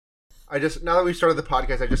Now that we started the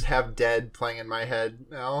podcast, I just have Dead playing in my head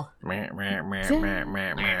now.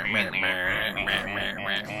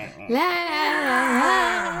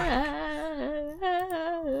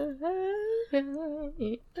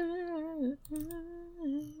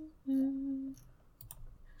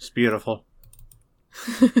 It's beautiful.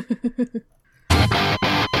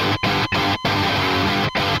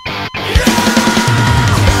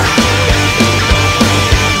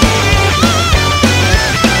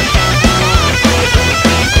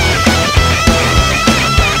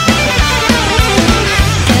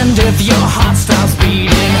 And if your heart stops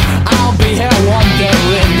beating, I'll be here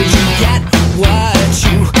wondering, did you get what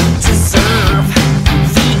you deserve?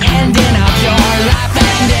 The ending of your life,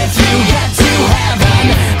 and if you get to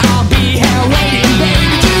heaven, I'll be here waiting,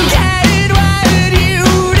 baby, to get what you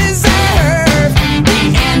deserve.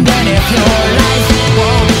 The end, and if your life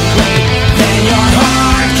won't wait, then your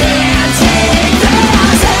heart can't take the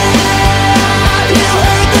step. You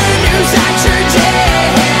heard the news that you're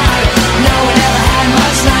dead. No one ever had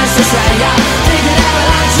much nice to say. I think I never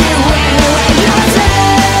liked you anyway. You take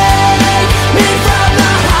me from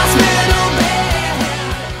the hospital bed.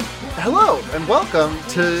 Hello, and welcome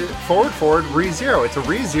to Forward ReZero. It's a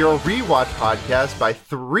ReZero rewatch podcast by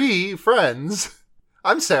three friends.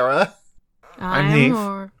 I'm Sarah. I'm Neve.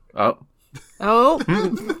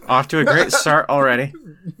 Off to a great start already.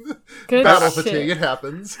 Good Battle fatigue, it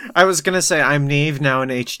happens. I was going to say I'm Neve, now in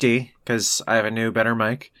HD, because I have a new, better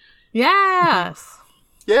mic. Yes.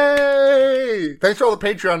 Yay! Thanks for all the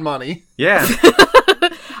Patreon money. Yeah.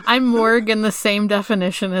 I'm Morg in the same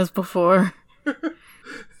definition as before.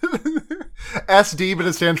 SD, but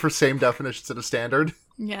it stands for same definition instead of standard.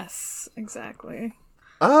 Yes, exactly.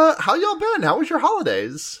 How y'all been? How was your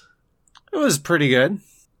holidays? It was pretty good.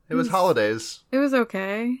 It was holidays. It was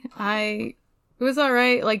okay. It was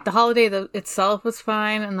alright. Like, the holiday itself was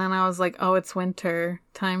fine, and then I was like, oh, it's winter.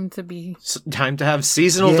 Time to have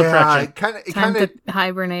seasonal depression. Time to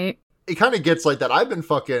hibernate. It kind of gets like that. I've been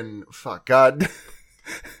fuck God.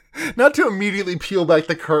 Not to immediately peel back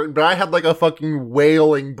the curtain, but I had like a fucking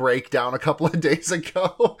wailing breakdown a couple of days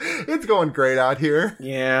ago. It's going great out here.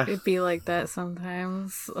 Yeah. It'd be like that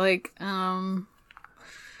sometimes. Like,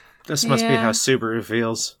 This must be how Subaru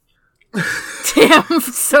feels. Damn,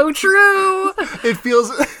 so true! It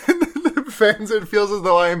feels, fans, it feels as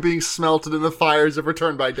though I am being smelted in the fires of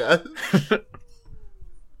Return by Death.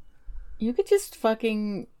 You could just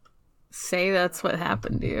fucking say that's what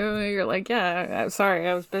happened to you. You're like, yeah, I'm sorry,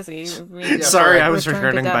 I was busy. Sorry, I was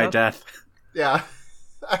returning by death. Yeah.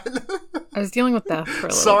 I was dealing with death for a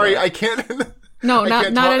little Sorry, bit. I can't... No,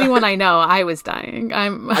 not anyone I know. I was dying.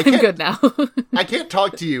 I'm good now. I can't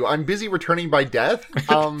talk to you. I'm busy returning by death.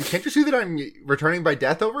 Can't you see that I'm returning by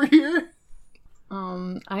death over here?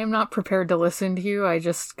 I am not prepared to listen to you. I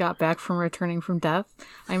just got back from returning from death.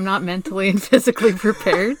 I'm not mentally and physically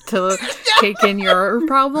prepared to take in your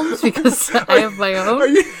problems because I have my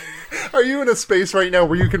own. Are you in a space right now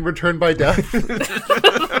where you can return by death?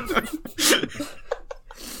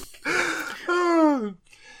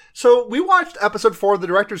 So we watched episode 4 of the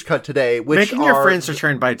director's cut today, which Making your friends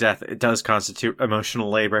return by death, it does constitute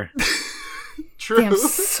emotional labor. True. Damn,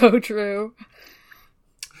 so true.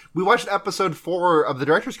 We watched episode 4 of the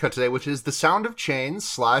director's cut today, which is The Sound of Chains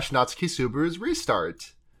 / Natsuki Subaru's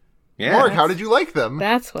Restart. Yeah. Mark, how did you like them?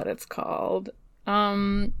 That's what it's called.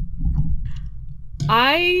 I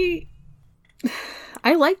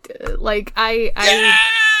liked it. Like,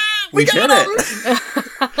 We did it!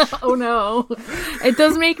 Oh no. It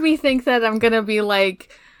does make me think that I'm gonna be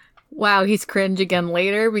like, wow, he's cringe again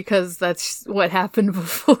later, because that's what happened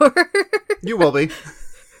before. You will be.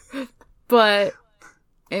 But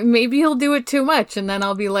maybe he'll do it too much, and then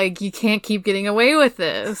I'll be like, you can't keep getting away with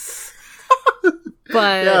this.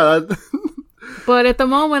 But, yeah. But at the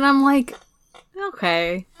moment, I'm like,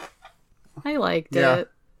 okay. I liked it.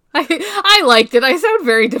 I liked it. I sound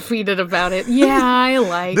very defeated about it. Yeah, I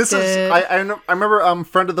liked it. I remember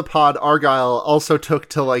friend of the pod Argyle also took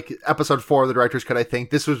to like episode 4 of the director's cut. I think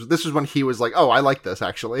this was when he was like, "Oh, I like this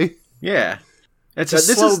actually." Yeah, it's a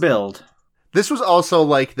slow build. This was also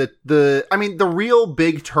like the real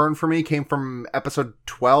big turn for me came from episode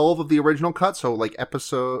 12 of the original cut. So like it would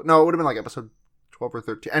have been like episode 12 or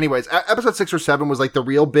 13. Anyways, episode 6 or 7 was like the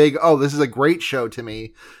real big, oh, this is a great show to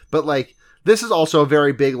me. But like, this is also a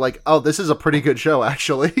very big, like, oh, this is a pretty good show,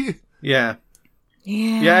 actually. Yeah.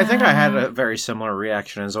 Yeah, I think I had a very similar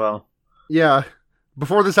reaction as well. Yeah.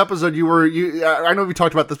 Before this episode, I know we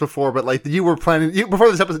talked about this before, but like before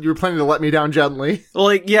this episode, you were planning to let me down gently. Well,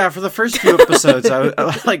 like, yeah, for the first few episodes,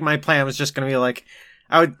 like my plan was just going to be like,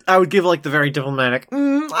 I would give like the very diplomatic.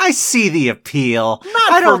 I see the appeal.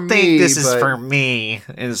 Not I for don't think me, this is but- for me.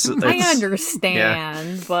 I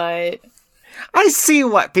understand, but I see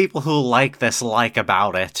what people who like this like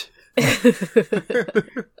about it.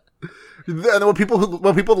 And what people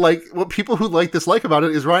who like this like about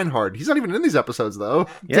it is Reinhard. He's not even in these episodes though.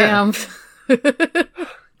 Yeah. damn.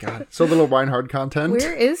 God, so little Reinhard content.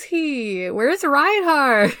 Where is he? Where's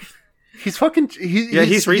Reinhardt? He's fucking.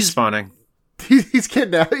 He's respawning. He's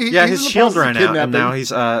kidnapped. His shield ran out, and now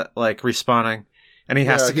he's like respawning, and he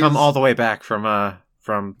has to come all the way back from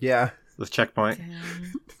the checkpoint.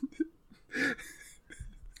 Damn.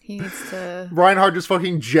 He needs to. Reinhard just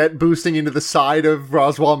fucking jet boosting into the side of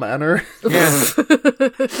Roswell Manor. Yeah.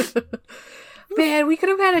 Man, we could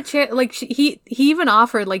have had a chance. Like he even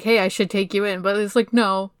offered, like, "Hey, I should take you in," but it's like,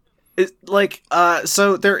 no. It, like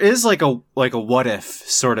so there is like a what if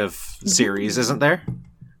sort of series, isn't there?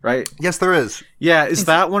 Right? Yes, there is. Yeah, is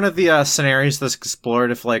that one of the scenarios that's explored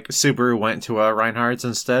if like Subaru went to Reinhardt's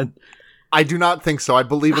instead? I do not think so. I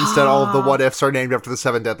believe instead all of the what ifs are named after the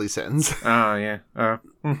 7 deadly sins. Oh yeah.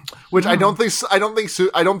 Which I don't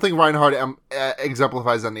think Reinhardt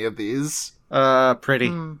exemplifies any of these. Pretty.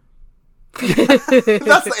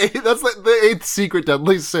 That's the 8th secret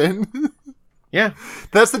deadly sin. Yeah.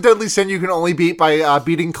 That's the deadly sin you can only beat by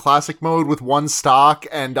beating classic mode with 1 stock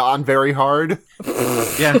and on very hard.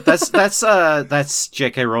 Yeah, that's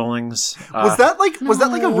J.K. Rowling's. Was that like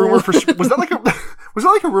a rumor for was that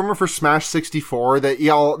like a rumor for Smash 64 that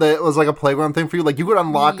that was like a playground thing for you? Like you could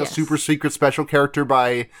unlock a super secret special character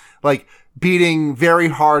by like beating very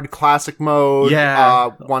hard classic mode.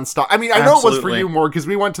 1 stock. I mean, I know it was for you more because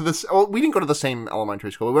we went to this. Well, we didn't go to the same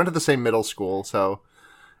elementary school. We went to the same middle school. So,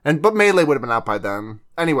 but Melee would have been out by then.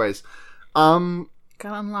 Anyways, gotta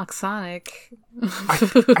unlock Sonic. I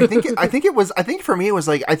think for me it was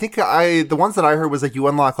like the ones that I heard was like you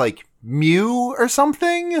unlock like Mew or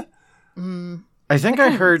something. I think I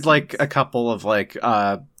heard like a couple of like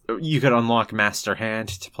you could unlock Master Hand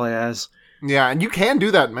to play as. Yeah, and you can do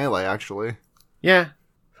that in Melee actually. Yeah.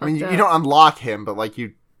 I mean, you don't unlock him, but like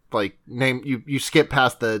you you skip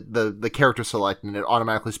past the character select and it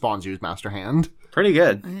automatically spawns you as Master Hand. Pretty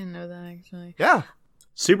good. I didn't know that actually. Yeah.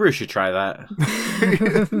 Subaru should try that.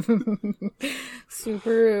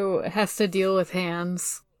 Subaru has to deal with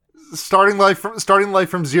hands. Starting life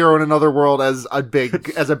from zero in another world as a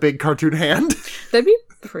big cartoon hand. That'd be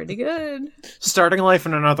pretty good. Starting life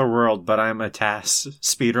in another world, but I'm a TAS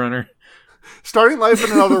speedrunner. Starting life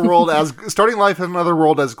in another world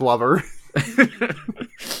as Glover.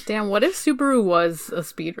 Damn, what if Subaru was a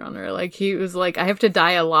speedrunner? Like, he was like, I have to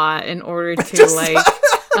die a lot in order to,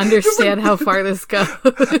 understand how far this goes.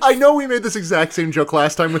 I know we made this exact same joke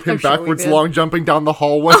last time with him sure backwards long jumping down the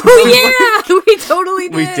hallway. Oh, yeah! We totally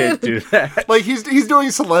did! We did do that. Like, he's doing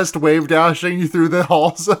Celeste wave dashing through the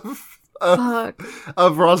halls of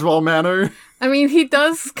Roswell Manor. I mean, he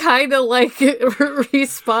does kind of like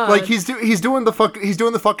respawn. Like he's doing the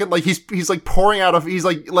fucking like he's like pouring out he's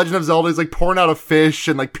like Legend of Zelda. He's like pouring out a fish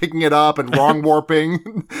and like picking it up and wrong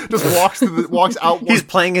warping. Just walks out. He's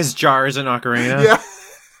playing his jars in Ocarina.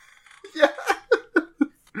 Yeah.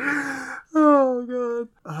 Oh god.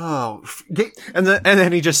 Oh. And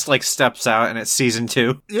then he just like steps out and it's season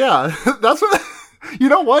 2. Yeah, that's what. You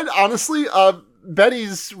know what? Honestly,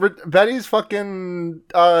 Betty's fucking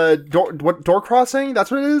door crossing.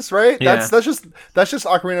 That's what it is, right? Yeah. That's just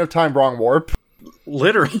Ocarina of Time wrong warp.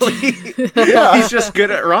 Literally. Yeah, He's just good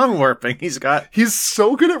at wrong warping. He's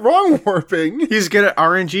so good at wrong warping. He's good at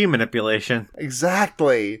RNG manipulation.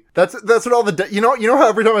 Exactly. That's what all the you know how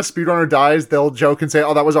every time a speedrunner dies, they'll joke and say,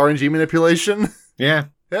 "Oh, that was RNG manipulation." Yeah.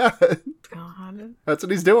 Yeah. God. That's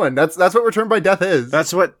what he's doing. That's what Return by Death is.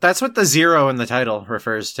 That's what the 0 in the title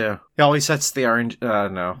refers to. He always sets the RNG.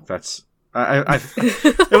 No, that's I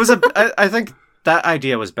think that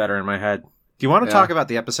idea was better in my head. Do you want to talk about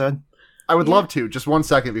the episode? I would love to. Just 1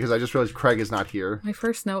 second, because I just realized Craig is not here. My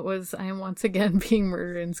first note was, I am once again being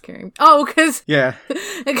murdered and scaring. Oh, because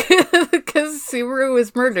Subaru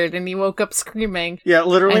was murdered and he woke up screaming. Yeah,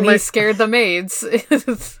 literally. And he scared the maids.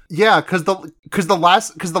 Yeah, because the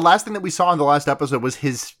last thing that we saw in the last episode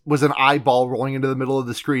was an eyeball rolling into the middle of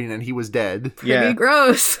the screen and he was dead. Pretty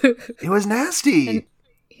gross. It was nasty. And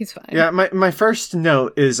he's fine. Yeah, my first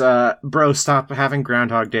note is, bro, stop having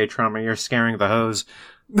Groundhog Day trauma. You're scaring the hose.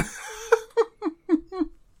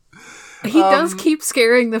 He does keep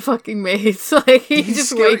scaring the fucking maids. Like, he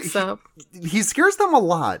just wakes up. He scares them a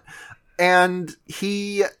lot. And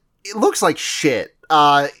it looks like shit.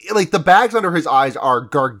 Like, the bags under his eyes are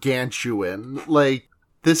gargantuan. Like,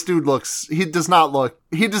 this dude he does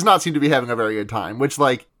not seem to be having a very good time. Which,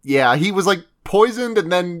 like, yeah, he was, like, poisoned and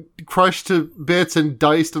then crushed to bits and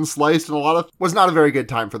diced and sliced, and was not a very good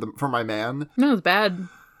time for my man. No, it was bad.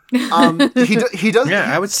 He does.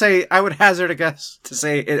 Yeah, I would hazard a guess to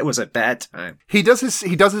say it was a bad time. He does his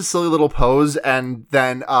silly little pose and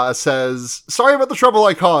then says, "Sorry about the trouble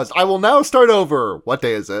I caused. I will now start over." What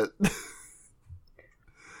day is it?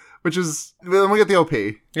 Which is, then we get the OP.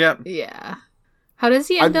 Yeah. Yeah. How does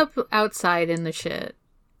he end up outside in the shit?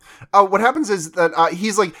 What happens is that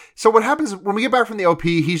he's like, so what happens when we get back from the OP,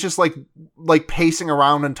 he's just like pacing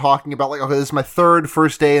around and talking about like, okay, this is my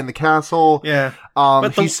first day in the castle. Yeah.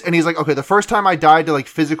 He's like, okay, the first time I died to like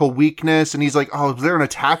physical weakness, and he's like, oh, is there an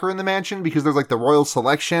attacker in the mansion? Because there's like the royal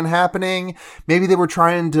selection happening. Maybe they were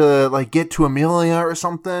trying to like get to Amelia or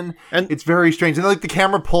something. And it's very strange. And like the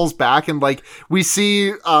camera pulls back and like we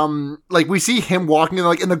see him walking in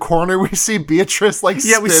like in the corner. We see Beatrice like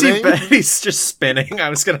spinning. We see Betty's just spinning.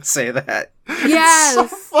 I was gonna say that. Yes.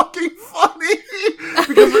 It's so fucking funny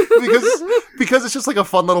because it's just like a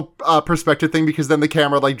fun little perspective thing, because then the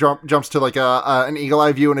camera like jumps to like an eagle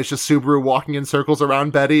eye view, and it's just Subaru walking in circles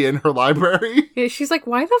around Betty in her library. Yeah, she's like,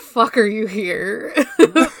 why the fuck are you here?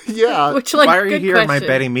 Yeah. Which, like, why are you here question. in my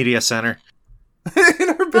Betty Media Center? In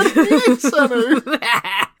her Betty Media Center.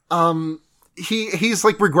 He's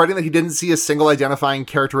like regretting that he didn't see a single identifying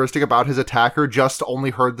characteristic about his attacker, just only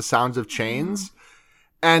heard the sounds of chains.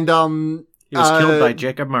 And he was killed by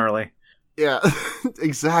Jacob Marley. Yeah,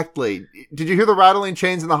 exactly. Did you hear the rattling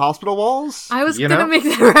chains in the hospital walls? I was gonna make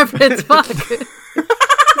that reference. Fuck.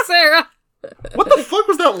 Sarah. What the fuck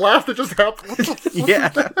was that laugh that just happened?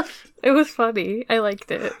 Yeah. It was funny. I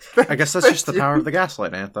liked it. I guess that's just the power of the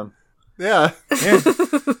Gaslight Anthem. Yeah.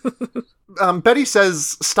 Betty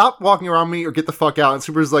says, "Stop walking around me or get the fuck out." And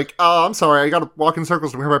Super's like, "Oh, I'm sorry. I gotta walk in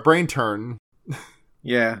circles to hear my brain turn."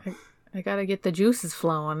 Yeah. I gotta get the juices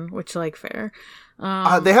flowing, which, like, fair.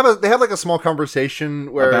 They have like a small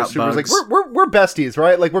conversation where about Super's bugs. like, we're besties,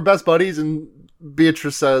 right? Like, we're best buddies, and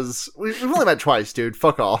Beatrice says, "We've only met twice, dude.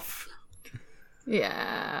 Fuck off."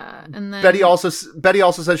 Yeah, and then Betty also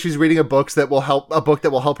says she's reading a book that will help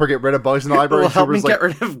her get rid of bugs in the library. Will help me Subaru's like, get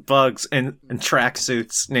rid of bugs in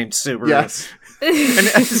tracksuits named Subaru. yes.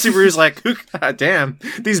 And Subaru's like, God damn,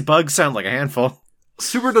 these bugs sound like a handful.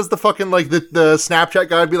 Subaru does the fucking, like, the Snapchat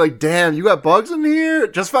guy would be like, damn, you got bugs in here?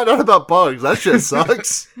 Just found out about bugs. That shit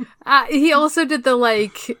sucks. he also did the,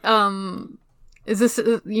 like, is this,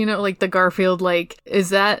 like, the Garfield, like, is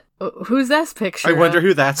that, who's that picture? I wonder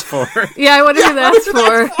who that's for. Yeah, I wonder who that's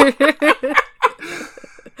for.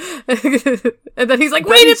 And then he's like,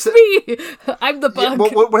 wait, it's me! I'm the bug.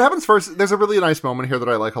 Yeah, what happens first, there's a really nice moment here that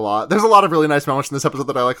I like a lot. There's a lot of really nice moments in this episode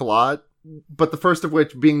that I like a lot. But the first of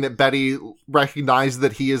which being that Betty recognized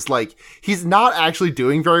that he is like, he's not actually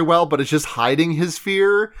doing very well, but it's just hiding his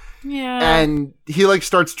fear. Yeah. And he like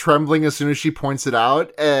starts trembling as soon as she points it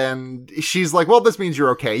out. And she's like, well, this means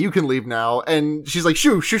you're okay. You can leave now. And she's like,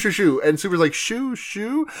 shoo, shoo, shoo, shoo. And Super's like, shoo,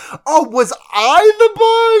 shoo. Oh, was I the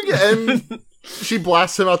bug? And she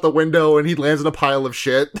blasts him out the window and he lands in a pile of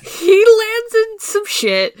shit. He lands in some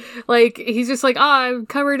shit. Like, he's just like, I'm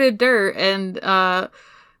covered in dirt. And,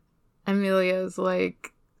 Amelia's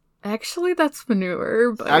like, actually, that's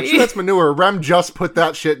manure, buddy. Actually, that's manure. Rem just put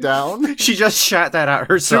that shit down. She just shot that out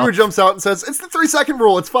herself. Subaru jumps out and says, it's the 3-second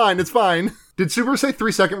rule. It's fine. It's fine. Did Subaru say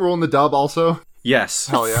 3-second rule in the dub also? Yes.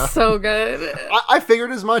 Hell yeah. So good. I figured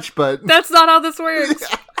as much, but... That's not how this works.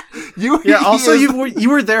 Also, you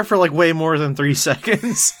were there for like way more than 3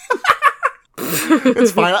 seconds.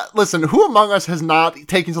 It's fine. Listen, who among us has not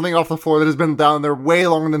taken something off the floor that has been down there way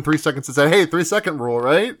longer than 3 seconds and said, hey, 3-second rule,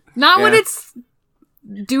 right? Not when it's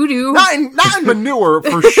doo-doo. Not in manure,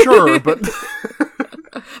 for sure, but...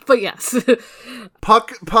 But yes.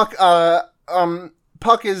 Puck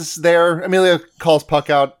is there. Amelia calls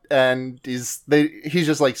Puck out, and he's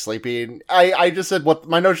just like sleeping. I just said,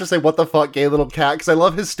 my notes just say, what the fuck, gay little cat, because I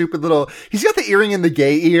love his stupid little... He's got the earring in the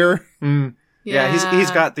gay ear. Mm. Yeah,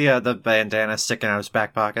 he's got the bandana sticking out of his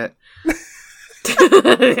back pocket.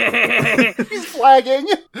 He's flagging.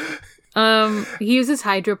 He uses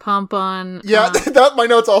hydro pump on. Yeah, that my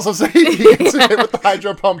notes also say he gets hit with the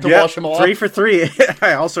hydro pump to wash him off. 3 for 3.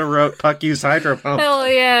 I also wrote Puck used hydro pump. Hell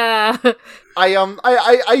yeah.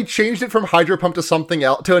 I changed it from hydro pump to something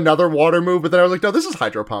else, to another water move, but then I was like, no, this is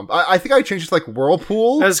hydro pump. I think I changed it to like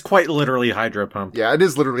whirlpool. That's quite literally hydro pump. Yeah, it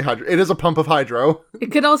is literally hydro. It is a pump of hydro.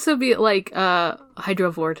 It could also be like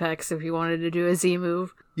hydro vortex if you wanted to do a Z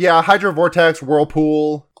move. Yeah, hydro vortex,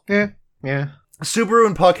 whirlpool. Yeah. Subaru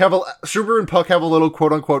and Puck have a little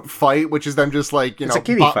quote unquote fight, which is them just like, it's a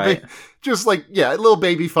kitty fight. Just like, yeah, a little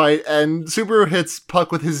baby fight, and Subaru hits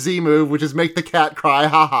Puck with his Z move, which is make the cat cry,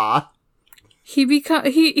 haha.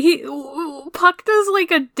 Puck does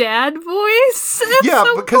like a dad voice. At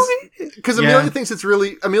some point. because Amelia thinks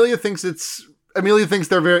Amelia thinks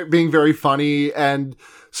they're being very funny, and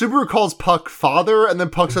Subaru calls Puck father, and then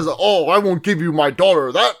Puck says, "Oh, I won't give you my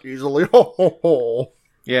daughter that easily." Ho ho ho.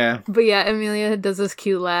 Yeah. But yeah, Amelia does this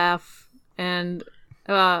cute laugh, and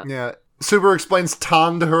yeah. Subaru explains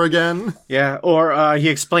Tan to her again. Yeah, or he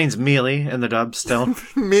explains Mealy in the dub still.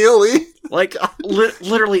 Mealy? Like,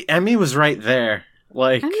 literally, Emmy was right there.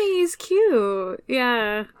 Like, Emmy's cute.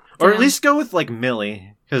 Yeah. or Damn. at least go with, like,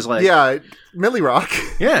 Millie. Because, like... Yeah, Millie Rock.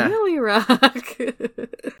 Yeah. Millie Rock.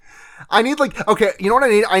 I need, like, okay, you know what I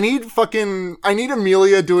need? I need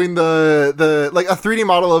Amelia doing the like, a 3D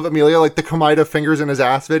model of Amelia, like the Komaida fingers in his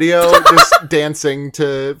ass video, just dancing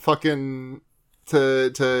to fucking,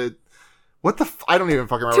 to what the I don't even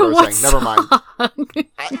fucking remember what I was saying. Never mind.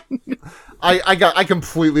 I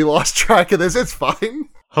completely lost track of this. It's fine.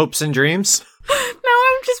 Hopes and dreams? Now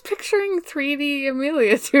I'm just picturing 3D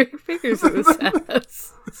Amelia doing fingers in his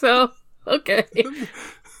ass. So, okay.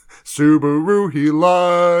 Subaru, he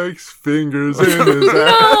likes fingers in his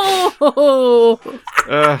ass. No!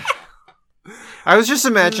 I was just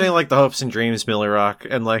imagining, like, the Hopes and Dreams Millie Rock,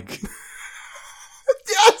 and, like...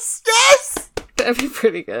 Yes! That'd be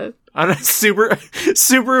pretty good. On a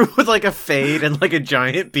Subaru with, like, a fade and, like, a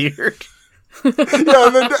giant beard. Yeah,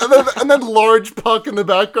 and then large Puck in the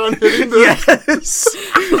background hitting the... Yes!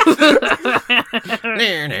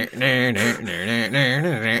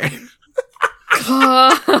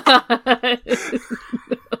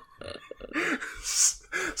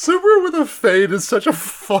 Subaru with a fade is such a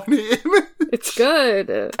funny image. It's good.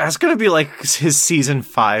 That's gonna be, like, his season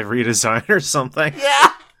 5 redesign or something.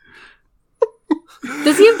 Yeah!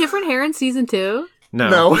 Does he have different hair in season 2?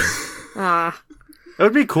 No. Ah. It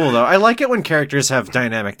would be cool, though. I like it when characters have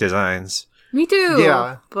dynamic designs. Me too.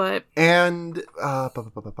 Yeah. But... And,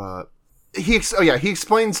 he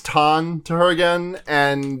explains Tan to her again,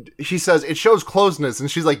 and she says, it shows closeness, and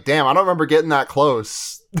she's like, damn, I don't remember getting that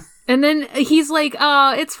close. And then he's like,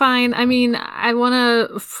 it's fine. I mean, I want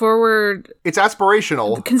to forward... It's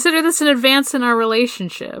aspirational. Consider this an advance in our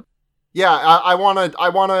relationship. Yeah, I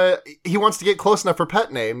wanna, he wants to get close enough for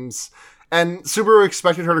pet names. And Subaru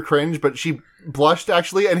expected her to cringe, but she blushed,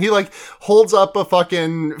 actually, and he, like, holds up a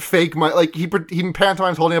fucking fake mic, like, he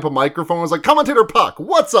pantomimes holding up a microphone and was like, Commentator Puck,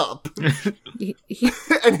 what's up?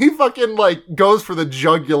 And he fucking, like, goes for the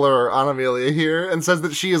jugular on Amelia here, and says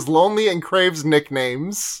that she is lonely and craves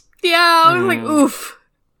nicknames. Yeah, I was like, oof.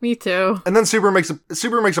 Me too. And then Subaru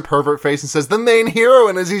makes a pervert face and says, the main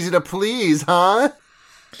heroine is easy to please, huh?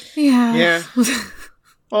 Yeah. Yeah.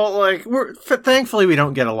 Well, like, thankfully we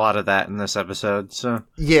don't get a lot of that in this episode, so...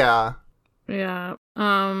 Yeah. Yeah.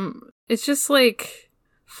 It's just, like,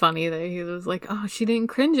 funny that he was like, oh, she didn't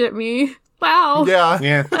cringe at me. Wow. Yeah.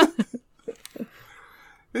 Yeah.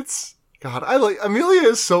 It's... God, Amelia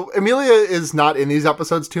is not in these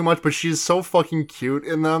episodes too much, but she's so fucking cute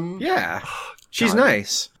in them. Yeah. She's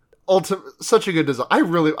nice. Such a good design. I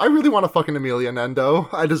really want to fucking Amelia Nendo.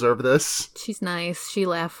 I deserve this. She's nice. She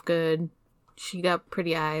laughed good. She got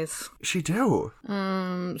pretty eyes. She do.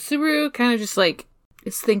 Subaru kind of just, like,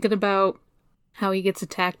 is thinking about how he gets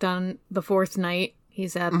attacked on the 4th night.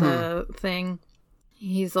 He's at the thing.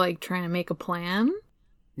 He's, like, trying to make a plan.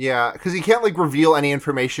 Yeah, because he can't, like, reveal any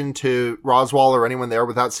information to Roswell or anyone there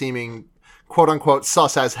without seeming, quote-unquote,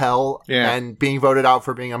 sus as hell and being voted out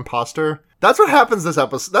for being imposter. That's what happens this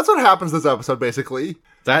episode. That's what happens this episode, basically.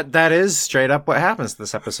 That is straight up what happens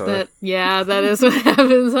this episode. That is what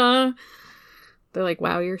happens, huh? They're like,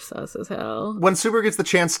 wow, you're sus as hell. When Subaru gets the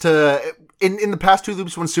chance to... In the past 2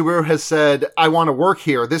 loops, when Subaru has said, I want to work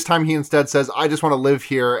here, this time he instead says, I just want to live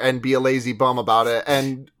here and be a lazy bum about it.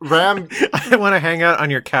 And Ram... I want to hang out on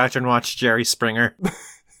your couch and watch Jerry Springer.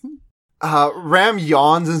 Ram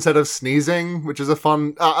yawns instead of sneezing, which is a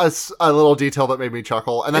fun... a little detail that made me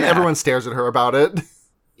chuckle. And then everyone stares at her about it.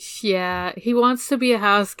 Yeah, he wants to be a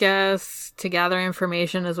house guest to gather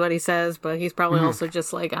information is what he says, but he's probably also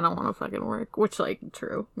just like, I don't want to fucking work, which, like,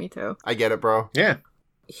 true. Me too. I get it, bro. Yeah.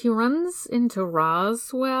 He runs into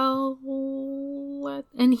Roswell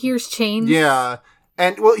and hears chains. Yeah.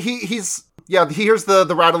 And, well, he hears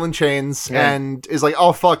the rattling chains and is like,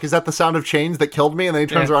 oh, fuck, is that the sound of chains that killed me? And then he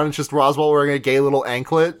turns around and it's just Roswell wearing a gay little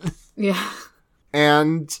anklet. Yeah.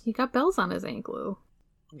 And... he got bells on his ankle.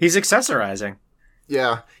 He's accessorizing.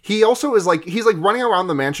 Yeah. He also is like, he's like running around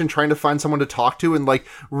the mansion trying to find someone to talk to, and like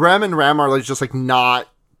Ram are like just like not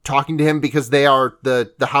talking to him because they are the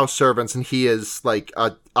house servants and he is like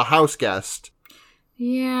a house guest.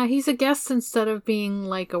 Yeah, he's a guest instead of being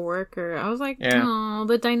like a worker. I was like, Yeah. oh,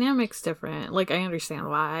 the dynamic's different. Like, I understand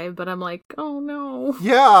why, but I'm like, oh no.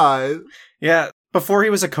 Yeah. Yeah, before he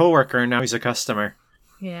was a coworker, and now he's a customer.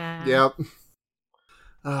 Yeah. Yep.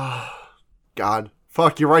 Oh, God.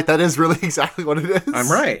 Fuck, you're right. That is really exactly what it is. I'm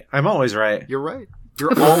right. I'm always right. You're right.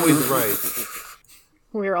 You're always right.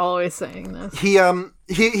 We're always saying this.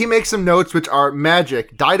 He makes some notes which are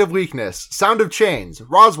magic, died of weakness, sound of chains,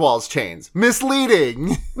 Roswell's chains,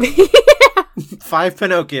 misleading. 5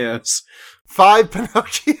 Pinocchios. 5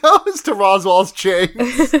 Pinocchios to Roswell's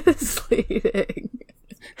chains. Misleading.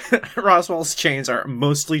 Roswell's chains are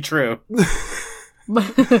mostly true.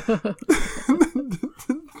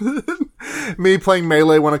 Me playing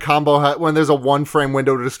Melee when a combo when there's a 1-frame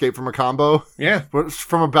window to escape from a combo. Yeah.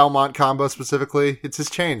 From a Belmont combo specifically. It's his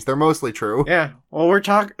chains. They're mostly true. Yeah. Well, we're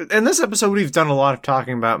talking in this episode. We've done a lot of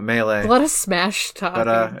talking about Melee. A lot of Smash talk.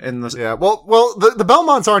 But in the Yeah. Well, the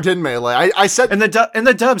Belmonts aren't in Melee. I said in the dub,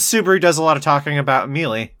 Subaru does a lot of talking about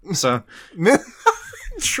Melee. So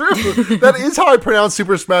true. That is how I pronounced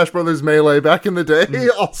Super Smash Brothers Melee back in the day.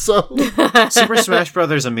 Also, Super Smash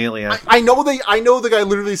Brothers Amelia. I know the guy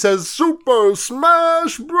literally says Super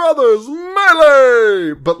Smash Brothers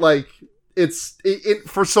Melee, but like it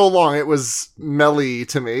for so long it was Melee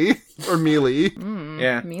to me or Melee.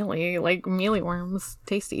 Yeah, Mealy, like mealy worms,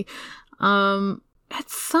 tasty. At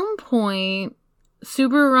some point,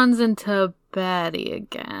 Subaru runs into Betty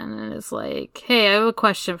again and is like, "Hey, I have a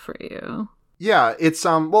question for you." Yeah, it's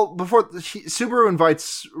before Subaru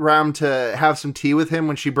invites Ram to have some tea with him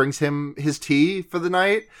when she brings him his tea for the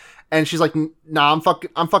night, and she's like, "Nah,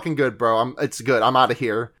 I'm fucking good, bro. It's good. I'm out of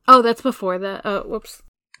here." Oh, that's before that. Oh, whoops.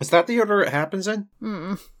 is that the order it happens in?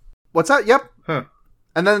 What's that? Yep. Huh.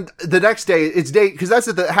 And then the next day, it's because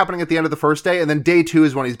that's happening at the end of the first day, and then day 2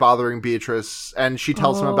 is when he's bothering Beatrice, and she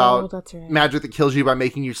tells him about that's right. magic that kills you by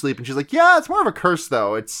making you sleep, and she's like, "Yeah, it's more of a curse,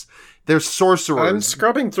 though. They're sorcerers." I'm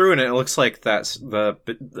scrubbing through, and it looks like that's the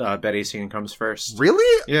Betty scene comes first.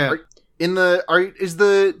 Really? Yeah. Does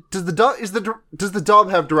the dub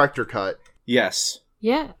have director cut? Yes.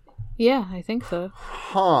 Yeah, I think so.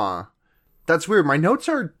 Huh. That's weird. My notes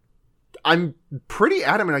are. I'm pretty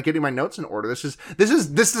adamant on getting my notes in order. This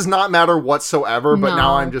does not matter whatsoever. But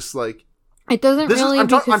now I'm just like. It doesn't really. I'm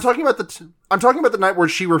talking about the night where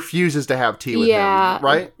she refuses to have tea with him.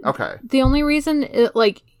 Right? Okay. The only reason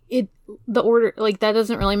the order, like, that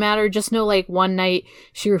doesn't really matter. Just know, like, one night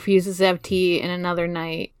she refuses to have tea, and another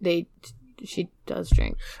night she does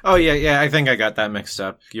drink. Oh yeah. I think I got that mixed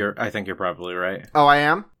up. I think you're probably right. Oh, I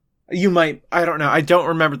am. You might. I don't know. I don't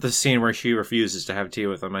remember the scene where she refuses to have tea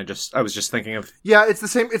with him. I was just thinking of. Yeah, it's the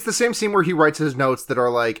same scene where he writes his notes that are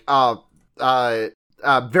like,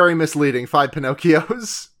 very misleading. 5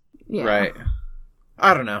 Pinocchios. Yeah. Right.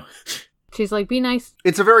 I don't know. She's like, be nice.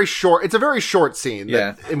 It's a very short scene.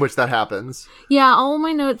 Yeah. In which that happens. Yeah, all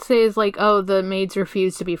my notes say is like, oh, the maids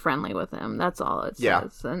refuse to be friendly with him. That's all it says. Yeah.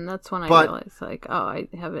 And that's when I realized, like, oh, I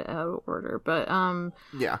have it out of order. But,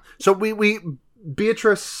 Yeah. So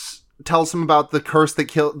Beatrice tells him about the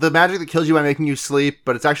magic that kills you by making you sleep,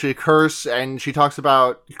 but it's actually a curse, and she talks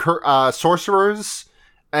about sorcerers,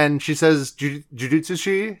 and she says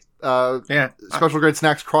Jujutsu special grade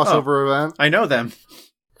snacks crossover event. I know them.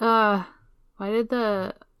 why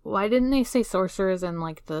didn't they say sorcerers in,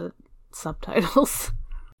 like, the subtitles?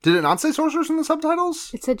 Did it not say sorcerers in the subtitles?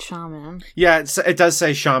 It said shaman. Yeah, it does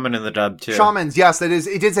say shaman in the dub too. Shamans, yes, it is.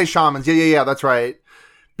 It did say shamans. Yeah, that's right.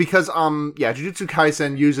 Because Jujutsu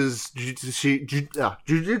Kaisen uses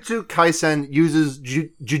Jujutsu Kaisen uses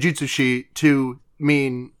Jujutsu to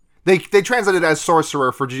mean they translate it as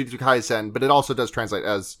sorcerer for Jujutsu Kaisen, but it also does translate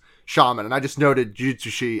as shaman. And I just noted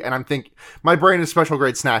Jujutsu, and I'm thinking my brain is special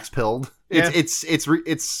grade snacks pilled. Yeah. It's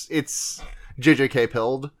JJK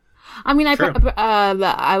pilled. I mean,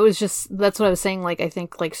 I was just, that's what I was saying. Like, I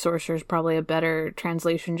think, like, sorcerer is probably a better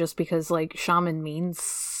translation just because, like, shaman means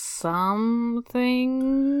something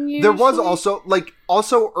usually. There was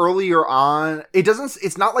also earlier on,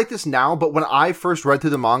 it's not like this now, but when I first read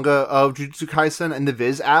through the manga of Jujutsu Kaisen and the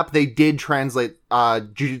Viz app, they did translate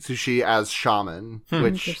Jujutsu as shaman,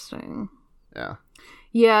 which interesting.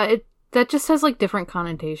 Yeah, that just has, like, different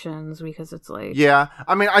connotations because it's like, yeah.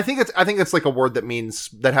 I mean, I think it's like a word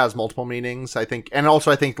that has multiple meanings. I think, and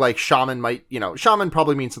also I think like shaman shaman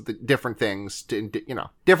probably means something different things to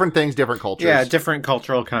different things, different cultures. Yeah, different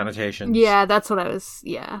cultural connotations. yeah, that's what I was.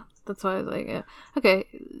 Yeah, that's why I was like, yeah. Okay,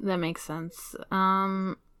 that makes sense.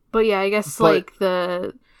 But yeah, I guess like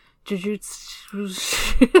the Jujutsu.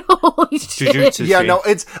 Holy shit. Jujutsu. Yeah, no,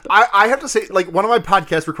 it's I have to say, like, one of my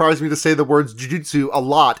podcasts requires me to say the words jujutsu a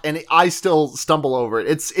lot, and I still stumble over it.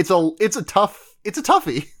 It's a tough it's a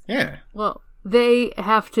toughie. Yeah. Well, they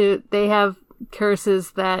have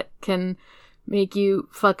curses that can make you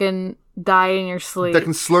fucking die in your sleep. That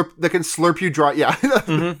can slurp you dry. Yeah.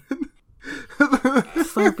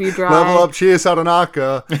 Slurp you dry. Level up Chia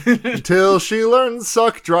Sadanaka until she learns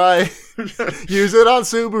suck dry. Use it on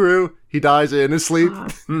Subaru. He dies in his sleep.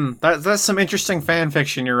 That's some interesting fan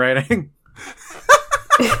fiction you're writing.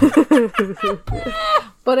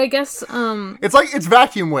 But I guess It's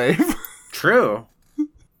Vacuum Wave. True.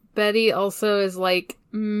 Betty also is like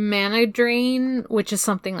mana drain, which is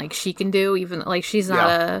something like she can do, even like she's not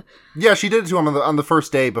a Yeah, she did it to him on the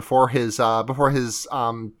first day before his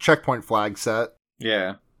checkpoint flag set.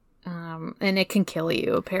 Yeah. and it can kill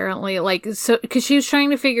you apparently. Like, so because she was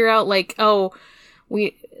trying to figure out like,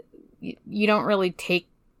 you don't really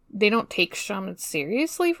they don't take shamans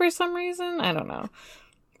seriously for some reason. I don't know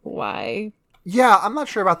why. Yeah, I'm not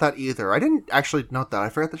sure about that either. I didn't actually note that. I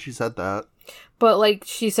forgot that she said that. But, like,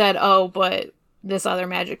 she said, but this other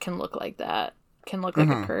magic can look like that. Can look like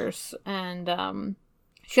a curse. And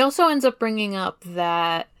she also ends up bringing up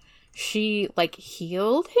that she, like,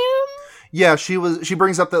 healed him? Yeah, she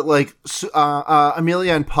brings up that, like,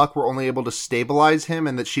 Amelia and Puck were only able to stabilize him,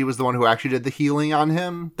 and that she was the one who actually did the healing on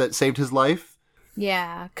him that saved his life.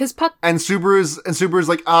 Yeah, because Puck... And Subaru's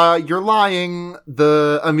like, you're lying.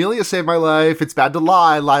 Amelia saved my life. It's bad to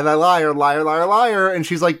lie. Lie, liar, liar, liar, liar. And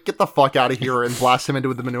she's like, get the fuck out of here, and blasts him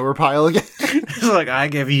into the manure pile again. It's like, I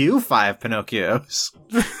give you 5 Pinocchios.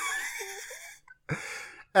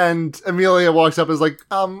 And Amelia walks up and is like,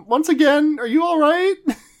 once again, are you all right?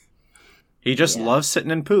 He just loves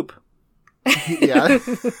sitting in poop. Yeah.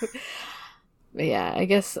 But yeah, I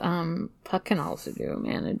guess Puck can also do a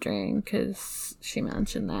mana drain because she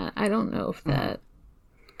mentioned that. I don't know if that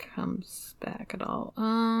comes back at all.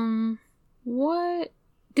 What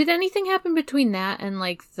did anything happen between that and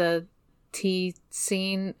like the tea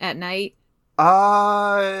scene at night?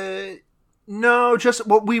 No, just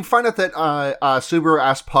we find out that Subaru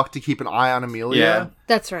asked Puck to keep an eye on Amelia. Yeah,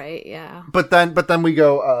 that's right. Yeah, but then we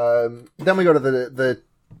go to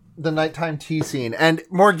the nighttime tea scene. And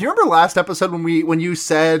Morg, do you remember last episode when you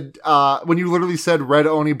literally said red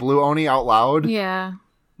Oni, blue Oni out loud? Yeah.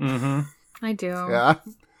 Mm-hmm. I do. Yeah.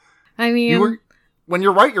 I mean, when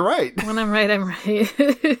you're right, you're right. When I'm right, I'm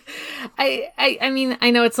right. I mean,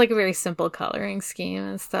 I know it's like a very simple coloring scheme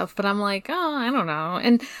and stuff, but I'm like, I don't know.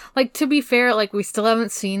 And like, to be fair, like we still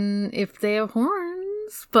haven't seen if they have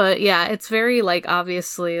horns, but yeah, it's very like,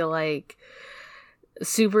 obviously like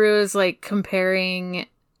Subaru is like comparing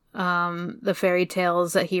the fairy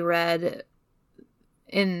tales that he read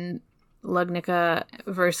in Lugnica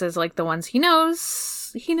versus like the ones he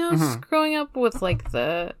knows growing up with like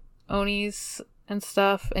the Onis and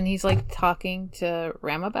stuff, and he's like talking to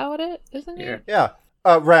Ram about it, isn't he? Yeah.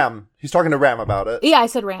 Ram. He's talking to Ram about it. Yeah, I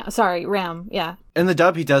said Ram. Sorry, Ram. Yeah. In the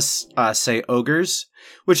dub, he does say ogres,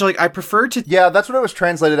 which like I prefer to. Yeah, that's what it was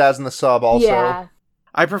translated as in the sub. Also. Yeah.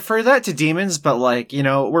 I prefer that to demons, but like,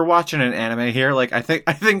 we're watching an anime here. Like, I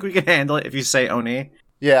think we can handle it if you say Oni.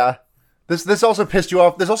 Yeah. This also pissed you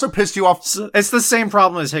off. This also pissed you off. It's the same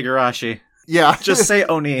problem as Higurashi. Yeah. Just say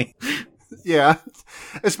Oni. Yeah.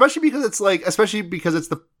 Especially because it's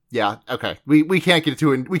the yeah, okay. We can't get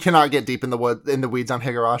we cannot get deep in the weeds on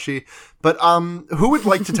Higurashi. But who would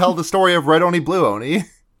like to tell the story of Red Oni, Blue Oni?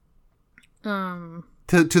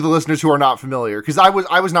 To the listeners who are not familiar, because I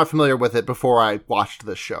was not familiar with it before I watched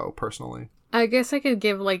this show personally. I guess I could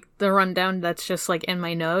give like the rundown that's just like in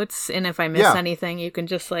my notes, and if I miss anything, you can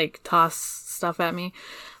just like toss stuff at me.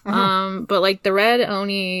 But like the Red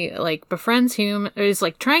Oni like befriends is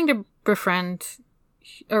like trying to befriend,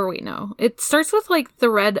 or wait, no, it starts with like the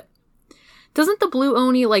red. Doesn't the Blue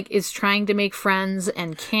Oni like is trying to make friends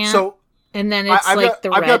and can't? So and then it's red.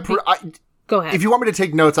 Go ahead. If you want me to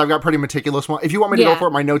take notes, I've got pretty meticulous one. If you want me to go for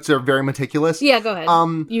it, my notes are very meticulous. Yeah, go ahead.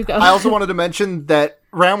 You go. I also wanted to mention that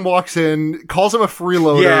Ram walks in, calls him a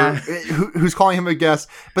freeloader, who's calling him a guest.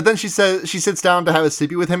 But then she sits down to have a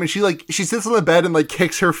sleepy with him, and she sits on the bed and like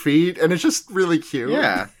kicks her feet, and it's just really cute.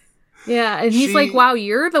 Yeah. Yeah, and he's like, wow,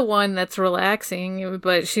 you're the one that's relaxing.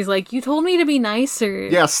 But she's like, you told me to be nicer.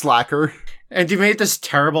 Yeah, slacker. And you made this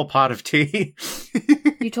terrible pot of tea.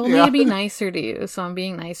 You told me to be nicer to you, so I'm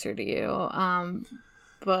being nicer to you.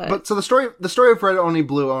 But so the story of Red Oni,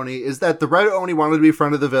 Blue Oni is that the Red Oni wanted to be a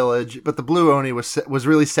friend of the village, but the Blue Oni was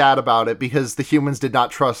really sad about it because the humans didn't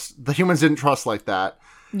trust like that.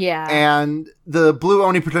 Yeah. And the Blue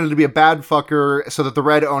Oni pretended to be a bad fucker so that the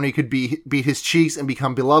Red Oni could beat his cheeks and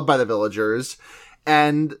become beloved by the villagers.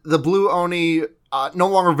 And the Blue Oni no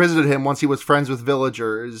longer visited him once he was friends with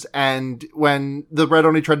villagers. And when the Red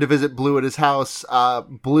Oni tried to visit Blue at his house,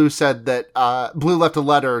 Blue said that Blue left a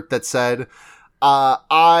letter that said,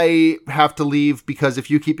 I have to leave because if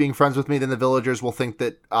you keep being friends with me, then the villagers will think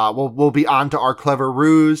that we'll be on to our clever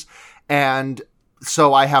ruse. And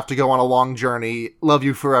so I have to go on a long journey. Love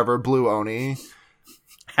you forever, Blue Oni.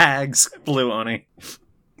 Hags, Blue Oni.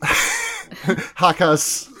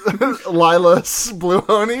 Hakas, Lilas, Blue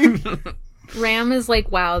Oni. Ram is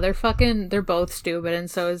like, wow, they're both stupid, and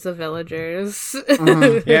so is the villagers.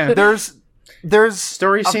 Yeah. There's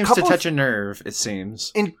Story seems to couple touch a nerve, it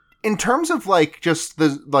seems. In terms of like just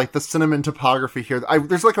the cinnamon topography here,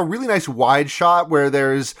 there's like a really nice wide shot where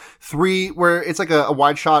where it's like a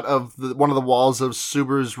wide shot of one of the walls of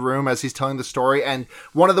Subaru's room as he's telling the story, and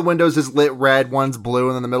one of the windows is lit red, one's blue,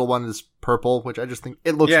 and then the middle one is purple, which I just think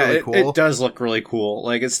it looks really cool. It does look really cool.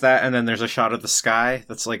 Like it's that, and then there's a shot of the sky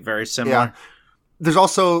that's like very similar. Yeah. There's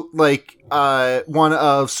also like one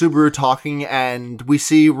of Subaru talking, and we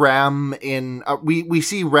see Ram we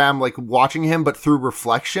see Ram like watching him, but through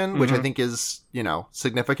reflection, which I think is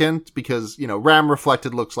significant because Ram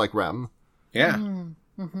reflected looks like Rem. Yeah,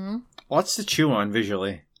 lots to chew on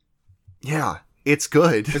visually. Yeah, it's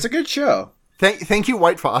good. It's a good show. Thank you,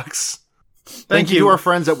 White Fox. Thank you to our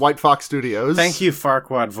friends at White Fox Studios. Thank you,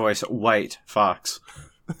 Farquaad voice, White Fox.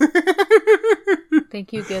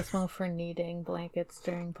 Thank you, Gizmo, for needing blankets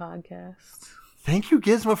during podcast. Thank you,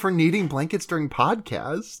 Gizmo, for needing blankets during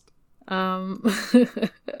podcast.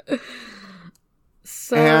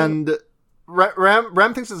 So and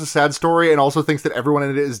Ram thinks it's a sad story and also thinks that everyone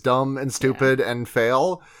in it is dumb and stupid and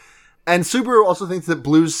fail. And Subaru also thinks that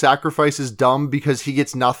Blue's sacrifice is dumb because he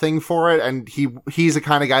gets nothing for it, and he's the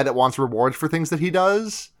kind of guy that wants rewards for things that he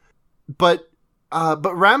does. But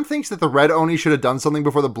Ram thinks that the Red Oni should have done something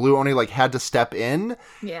before the Blue Oni had to step in.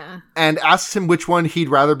 Yeah. And asks him which one he'd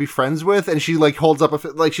rather be friends with, and she holds up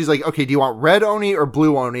she's like, okay, do you want Red Oni or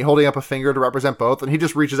Blue Oni? Holding up a finger to represent both, and he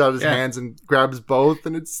just reaches out his hands and grabs both,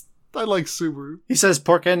 and I like Subaru. He says,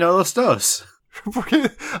 "Por qué no los dos?"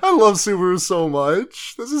 I love Subaru so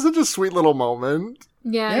much. This is such a sweet little moment.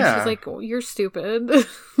 Yeah, and she's like, oh, you're stupid.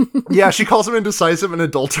 Yeah, she calls him indecisive and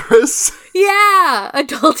adulterous. Yeah,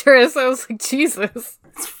 adulterous. I was like, Jesus.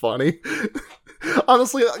 It's funny.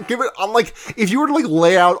 Honestly, if you were to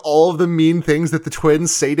lay out all of the mean things that the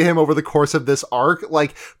twins say to him over the course of this arc,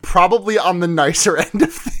 probably on the nicer end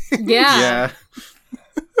of things. Yeah.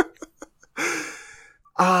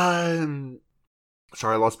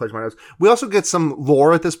 Sorry, I lost place in my notes. We also get some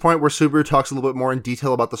lore at this point where Subaru talks a little bit more in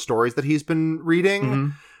detail about the stories that he's been reading. Mm-hmm.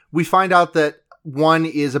 We find out that one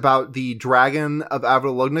is about the dragon of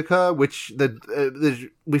Avalugnica, which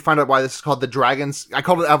we find out why this is called the dragons. I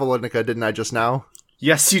called it Avalugnica, didn't I, just now?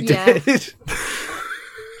 Yes, you did.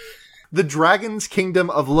 The Dragon's Kingdom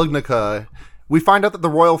of Lugnica. We find out that the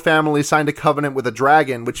royal family signed a covenant with a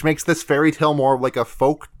dragon, which makes this fairy tale more like a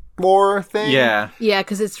folklore thing. Yeah. Yeah,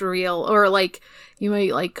 because it's real. Or you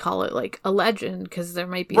might call it a legend, because there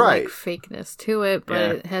might be fakeness to it, but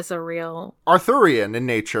it has a real Arthurian in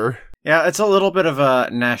nature. Yeah, it's a little bit of a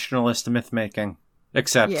nationalist myth making,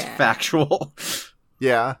 except factual.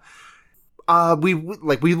 Yeah. We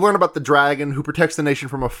learn about the dragon who protects the nation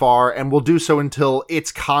from afar and will do so until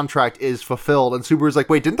its contract is fulfilled. And Subaru's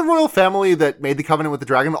like, wait, didn't the royal family that made the covenant with the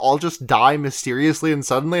dragon all just die mysteriously and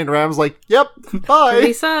suddenly? And Ram's like, yep, bye.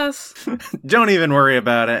 Pretty sus. Don't even worry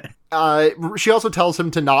about it. She also tells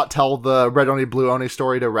him to not tell the Red Oni Blue Oni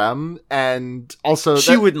story to Rem, and also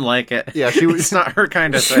she wouldn't like it. Yeah, she would. It's not her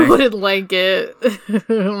kind of thing. She wouldn't like it.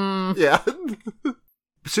 Yeah.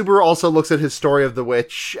 Subaru also looks at his story of the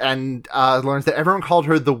witch and learns that everyone called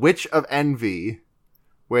her the Witch of Envy,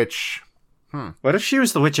 which... What if she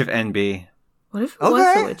was the Witch of NB? What if it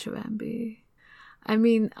was the Witch of NB? I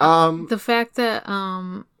mean, the fact that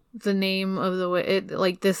the name of the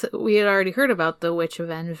witch... we had already heard about the Witch of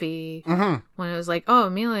Envy when it was like, oh,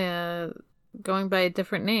 Amelia going by a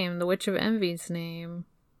different name, the Witch of Envy's name.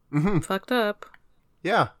 Fucked up.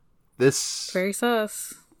 Yeah. Very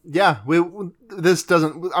sus. Yeah,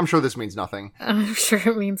 I'm sure this means nothing. I'm sure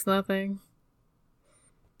it means nothing.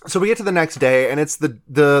 So we get to the next day, and it's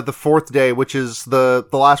the fourth day, which is the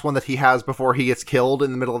last one that he has before he gets killed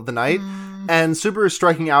in the middle of the night. And Subaru is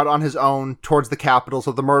striking out on his own towards the capital,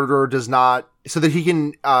 so the murderer so that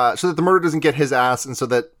the murderer doesn't get his ass, and so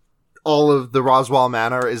that all of the Roswell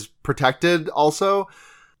Manor is protected also.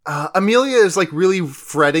 Amelia is really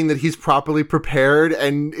fretting that he's properly prepared,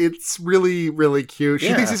 and it's really, really cute.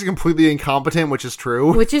 She thinks he's completely incompetent, which is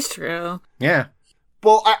true. Which is true. Yeah.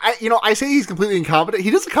 Well, I say he's completely incompetent. He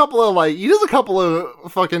does a couple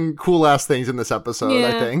of fucking cool ass things in this episode. Yeah.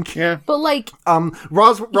 I think. Yeah. But like,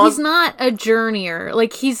 Roz, he's not a journeyer.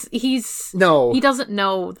 Like he's no, he doesn't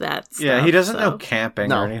know that stuff. Yeah, he doesn't so. know camping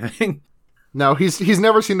No. or anything. no, he's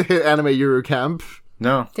never seen the hit anime Eurocamp.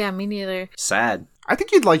 No. Yeah, me neither. Sad. I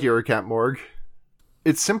think you'd like Eurocamp, Morg.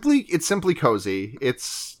 It's simply cozy.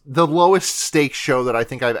 It's the lowest stakes show that I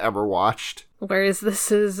think I've ever watched. Whereas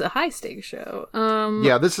this is a high stakes show.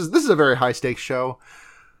 Yeah, this is a very high stakes show.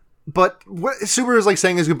 But what Subaru is like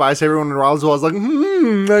saying his goodbyes to everyone, and Roswell is like,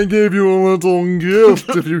 I gave you a little gift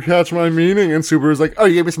if you catch my meaning. And Subaru's like, oh,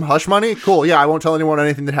 you gave me some hush money? Cool, yeah, I won't tell anyone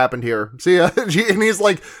anything that happened here. See ya. And he's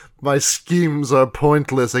like, my schemes are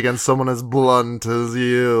pointless against someone as blunt as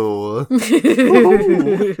you.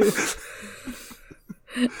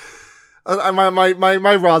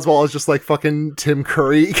 My Roswell is just like fucking Tim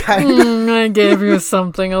Curry kind. I gave you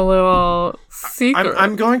something a little secret.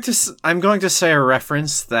 I'm going to say a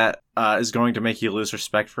reference that is going to make you lose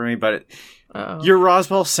respect for me, but your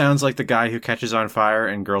Roswell sounds like the guy who catches on fire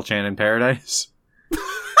in Girl Chan in Paradise.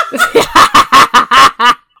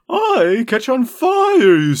 I catch on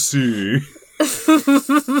fire, you see.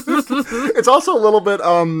 It's also a little bit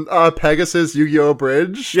Pegasus Yu-Gi-Oh!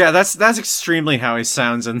 Bridge. Yeah, that's extremely how he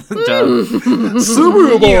sounds in the dub.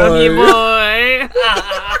 Subi boy. boy.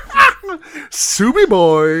 Subi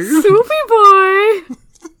boy. Soupy boy.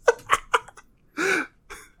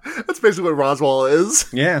 That's basically what Roswell is.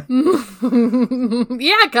 Yeah.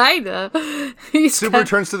 Yeah, kinda. Subaru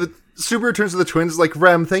returns to the twins like,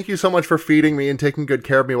 Rem, thank you so much for feeding me and taking good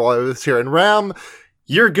care of me while I was here. And Ram,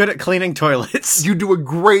 You're good at cleaning toilets. you do a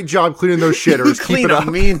great job cleaning those shitters. You Keep clean it a up.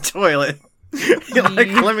 mean toilet. Like,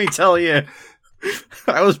 let me tell you,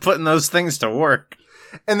 I was putting those things to work.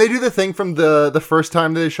 And they do the thing from the first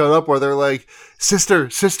time they showed up where they're like, sister,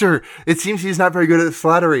 it seems he's not very good at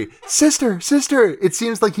flattery. Sister, it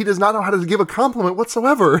seems like he does not know how to give a compliment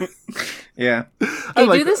whatsoever. Yeah. They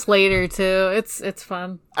do this later too. It's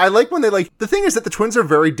fun. I like when they the thing is that the twins are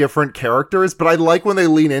very different characters, but I like when they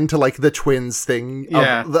lean into like the twins thing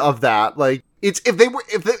of that. Like it's if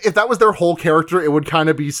that was their whole character, it would kind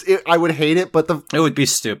of be I would hate it, but It would be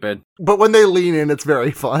stupid. but when they lean in, it's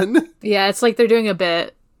very fun. Yeah, it's like they're doing a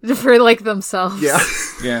bit for like themselves. Yeah.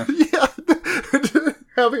 Yeah. Yeah.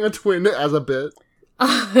 Having a twin as a bit.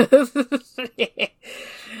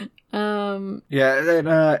 Yeah,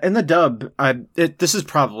 and, in the dub, this is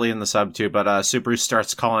probably in the sub too, but Subaru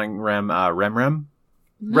starts calling Rem Rem.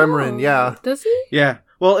 Remrin, yeah. Does he? Yeah.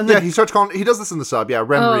 Well, in the He starts calling, he does this in the sub, yeah,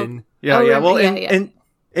 Remrin. yeah, Oh, yeah. Rem, Well, yeah.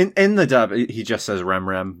 in the dub, he just says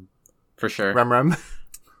Rem for sure. Rem.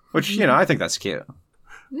 Which, I think that's cute.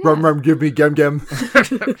 Rem, give me gem.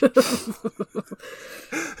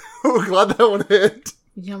 We're glad that one hit.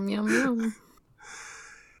 Yum yum yum.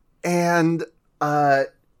 And, can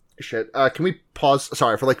we pause?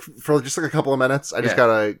 Sorry, for just like a couple of minutes. I just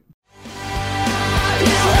gotta.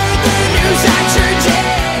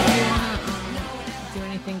 Do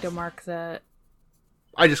anything to mark that?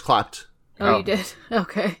 I just clapped. Oh, you did?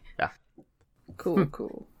 Okay. Yeah.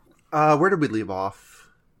 Cool. Where did we leave off?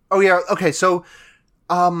 Oh yeah. Okay. So,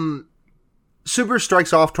 Subaru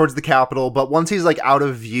strikes off towards the capital, but once he's like out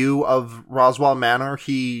of view of Roswell Manor,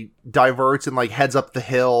 he diverts and like heads up the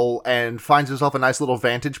hill and finds himself a nice little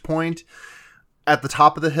vantage point at the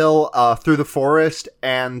top of the hill through the forest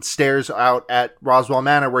and stares out at Roswell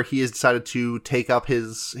Manor, where he has decided to take up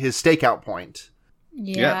his stakeout point.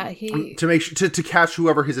 Yeah, Yeah. To make sure to catch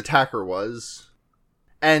whoever his attacker was.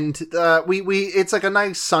 And we it's like a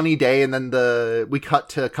nice sunny day, and then we cut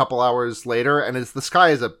to a couple hours later, and the sky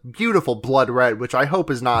is a beautiful blood red, which I hope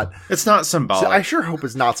is not. It's not symbolic. I sure hope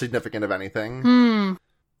is not significant of anything.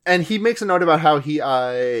 And he makes a note about how he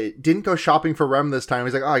didn't go shopping for Rem this time.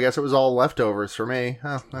 He's like, oh, I guess it was all leftovers for me.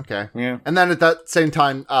 Oh, okay. Yeah. And then at that same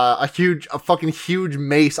time, a fucking huge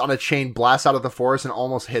mace on a chain blasts out of the forest and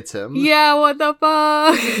almost hits him. Yeah, what the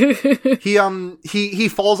fuck? He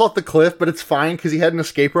falls off the cliff, but it's fine because he had an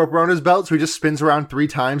escape rope around his belt, so he just spins around 3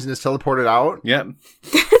 times and is teleported out. Yep.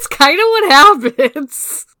 That's kind of what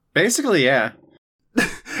happens. Basically, yeah.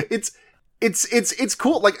 It's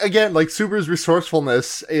cool. Like, again, like, Subaru's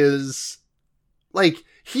resourcefulness is, like,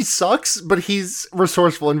 he sucks, but he's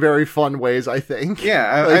resourceful in very fun ways, I think.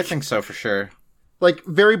 Yeah, Like, I think so for sure. Like,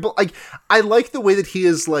 I like the way that he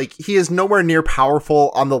is nowhere near powerful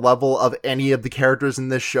on the level of any of the characters in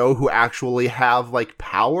this show who actually have, like,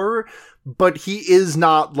 power, but he is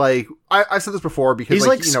not, like, I said this before because, He's,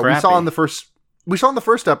 like, we scrappy. saw in the first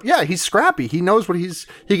step, yeah, he's scrappy. He knows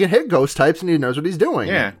he can hit ghost types and he knows what he's doing.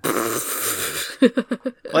 Yeah.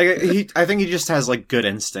 Like, I think he just has, like, good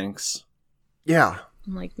instincts. Yeah.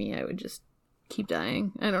 Unlike me, I would just keep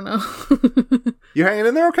dying. I don't know. You hanging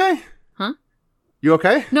in there okay? Huh? You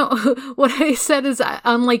okay? No, what I said is,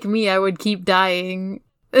 unlike me, I would keep dying,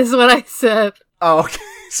 is what I said. Oh, okay.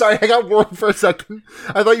 Sorry, I got worried for a second.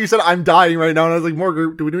 I thought you said I'm dying right now, and I was like,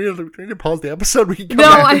 Morgan, do we need to pause the episode? We can come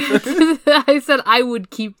back. I said I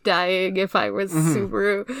would keep dying if I was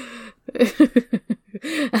Subaru.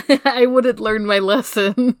 I wouldn't learn my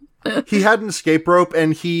lesson. He had an escape rope,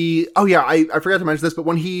 and I forgot to mention this, but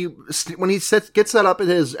when he gets set up at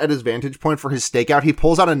his vantage point for his stakeout, he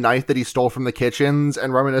pulls out a knife that he stole from the kitchens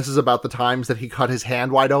and reminisces about the times that he cut his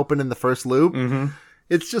hand wide open in the first loop. Mm-hmm.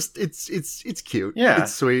 It's just, it's cute. Yeah.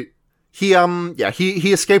 It's sweet. He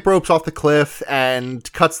escape ropes off the cliff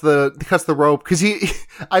and cuts the rope because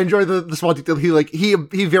I enjoy the small detail.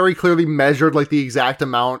 He very clearly measured like the exact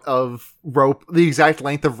amount of rope, the exact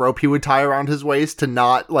length of rope he would tie around his waist to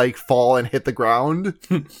not like fall and hit the ground.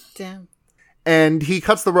 Damn. And he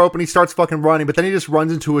cuts the rope and he starts fucking running, but then he just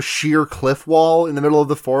runs into a sheer cliff wall in the middle of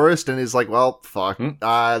the forest and is like, well, fuck,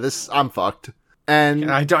 I'm fucked.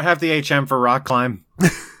 And I don't have the HM for rock climb.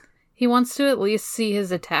 He wants to at least see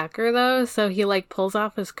his attacker, though, so he, like, pulls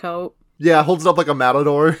off his coat. Yeah, holds it up like a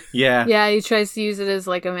matador. Yeah. Yeah, he tries to use it as,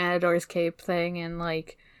 like, a matador's cape thing and,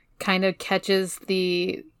 like, kind of catches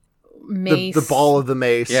the mace. The ball of the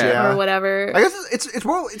mace, yeah. Or whatever. I guess it's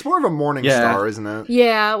more of a morning star, isn't it?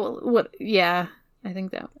 Yeah, I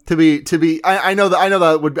think that. I know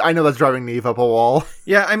that's driving Neve up a wall.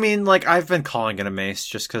 Yeah, I mean, like, I've been calling it a mace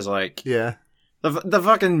just because, like... Yeah. The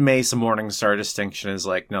fucking Mace Morningstar distinction is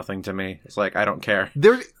like nothing to me. It's like I don't care.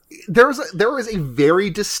 There is a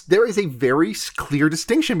very clear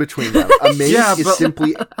distinction between them. A mace is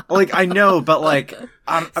simply like I know, but like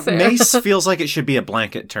a mace feels like it should be a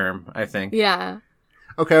blanket term. I think. Yeah.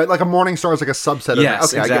 Okay, like a Morningstar is like a subset of yes,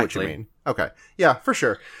 that. Okay, exactly. I get what you mean. Okay, yeah, for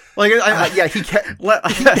sure. Like he can't.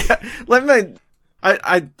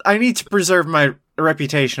 I need to preserve my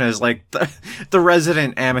reputation as like the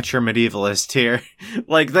resident amateur medievalist here.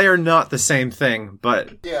 Like they are not the same thing,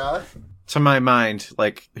 but yeah, to my mind,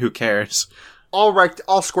 like who cares?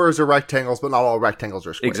 All squares are rectangles, but not all rectangles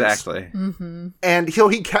are squares. Exactly. Mm-hmm. And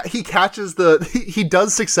he catches he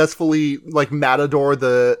does successfully like matador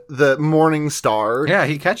the morning star. Yeah,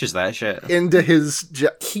 he catches that shit into his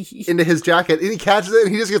jacket, and he catches it,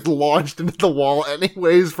 and he just gets launched into the wall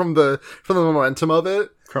anyways from the momentum of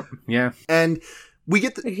it. Yeah, and we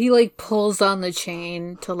get he like pulls on the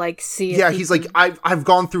chain to like see. Yeah, he's like, I've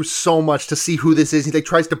gone through so much to see who this is. He like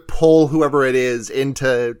tries to pull whoever it is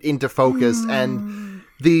into focus, and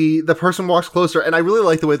the person walks closer. And I really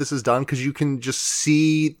like the way this is done because you can just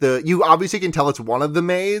see you obviously can tell it's one of the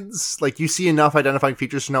maids. Like you see enough identifying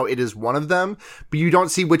features to know it is one of them, but you don't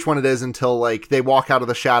see which one it is until like they walk out of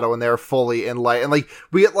the shadow and they're fully in light. And like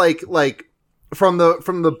we get like. From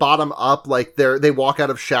the bottom up, like they walk out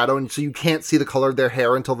of shadow, and so you can't see the color of their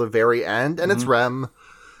hair until the very end. And it's Rem.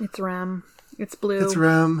 It's Rem. It's blue. It's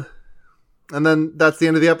Rem. And then that's the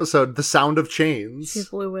end of the episode. The sound of chains. She's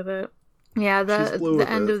blue with it. Yeah, the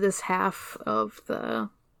end of this half of the.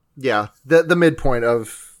 Yeah, the midpoint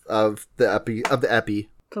of the epi.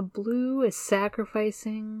 The blue is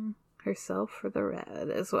sacrificing herself for the red,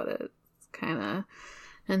 is what it kind of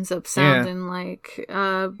ends up sounding like.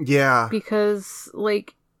 Yeah. Because,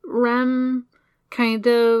 like, Rem kind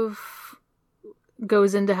of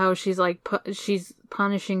goes into how she's, like, she's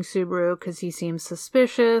punishing Subaru because he seems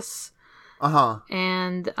suspicious. Uh-huh.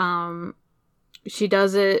 And, she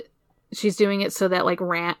does it, she's doing it so that, like,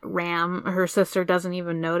 Ram, her sister, doesn't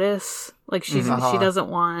even notice. Like, she doesn't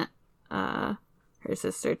want, her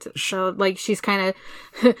sister to... So, like, she's kind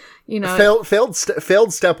of, you know... Failed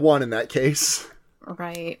step one in that case.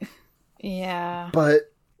 Right. Yeah.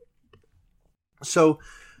 But so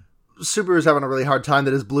Subaru's having a really hard time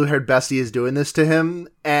that his blue-haired bestie is doing this to him,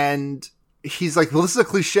 and he's like, well, this is a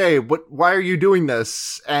cliche. Why are you doing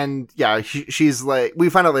this? And yeah, she's like, we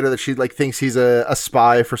find out later that she like thinks he's a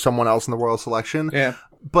spy for someone else in the royal selection. Yeah.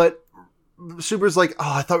 But Subaru's like,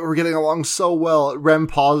 oh, I thought we were getting along so well. Rem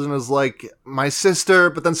pauses and is like, my sister.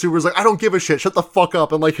 But then Subaru's like, I don't give a shit. Shut the fuck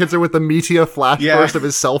up. And like hits her with the Meteor flash burst of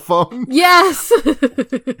his cell phone. Yes!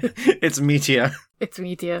 It's Meteor. It's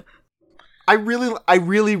Meteor. I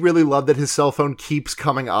really love that his cell phone keeps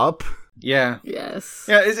coming up. Yeah. Yes.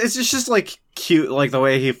 Yeah, it's just like cute, like the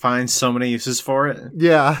way he finds so many uses for it.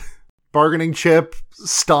 Yeah. Bargaining chip,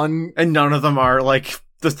 stun. And none of them are like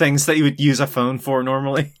the things that you would use a phone for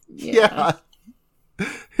normally. Yeah.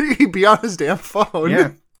 He'd be on his damn phone.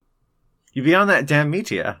 Yeah. You'd be on that damn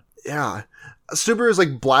Meteor. Yeah. Subaru is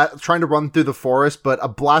like trying to run through the forest, but a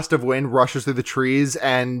blast of wind rushes through the trees,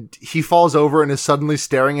 and he falls over and is suddenly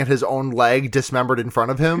staring at his own leg dismembered in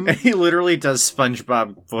front of him. And he literally does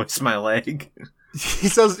SpongeBob voice my leg. He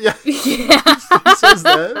says, yeah. Yeah. He says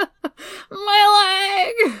that.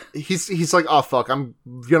 My leg! He's like, oh fuck, I'm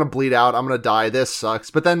gonna bleed out, I'm gonna die, this sucks.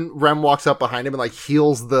 But then Rem walks up behind him and like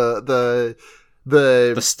heals the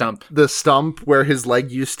stump where his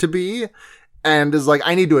leg used to be, and is like,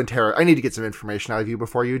 I need to get some information out of you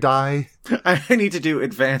before you die. I need to do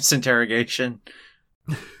advanced interrogation.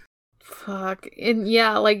 Fuck. And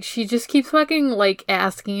yeah, like, she just keeps fucking, like,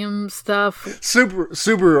 asking him stuff.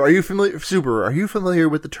 Subaru, are you familiar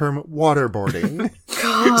with the term waterboarding?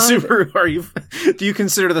 God. Subaru, do you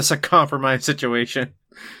consider this a compromise situation?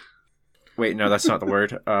 Wait, no, that's not the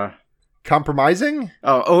word. Compromising?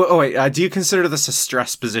 Oh, wait, do you consider this a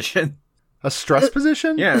stress position? A stress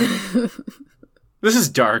position? Yeah. This is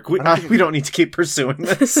dark. We don't need to keep pursuing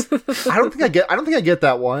this. I don't think I get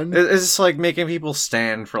that one. It's like making people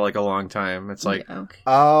stand for like a long time. It's like, Yeah, okay.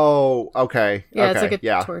 Oh, okay. Yeah, okay. it's like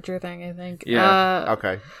a torture thing, I think. Yeah.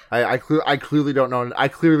 Okay. I clearly don't know. I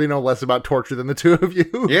clearly know less about torture than the two of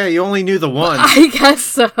you. yeah, you only knew the one. I guess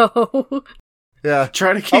so. Yeah.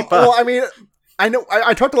 Try to keep up. Well, I mean, I know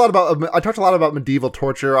I talked a lot about medieval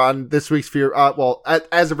torture on this week's Fear.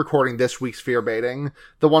 As of recording this week's Fear Baiting,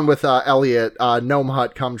 the one with Elliot, Gnome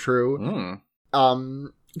Hut Come True.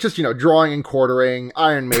 Just drawing and quartering,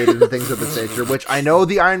 Iron Maiden, and things of this nature. Which I know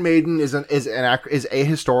the Iron Maiden is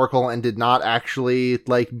ahistorical and did not actually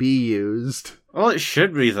like be used. Well, it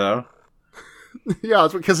should be though. Yeah,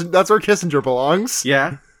 that's where Kissinger belongs.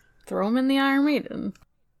 Yeah. Throw him in the Iron Maiden.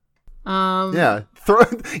 Yeah,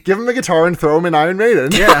 give him a guitar and throw him in Iron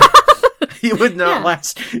Maiden. Yeah. He would not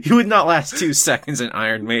last 2 seconds in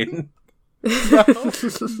Iron Maiden.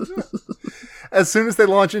 As soon as they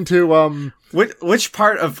launch into which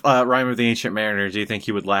part of Rhyme of the Ancient Mariner do you think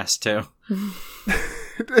he would last to?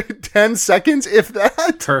 10 seconds, if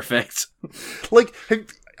that. Perfect. Like,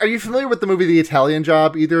 are you familiar with the movie The Italian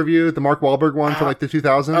Job, either of you? The Mark Wahlberg one from like the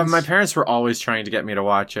 2000s? My parents were always trying to get me to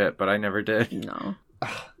watch it, but I never did. No.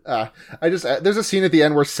 There's a scene at the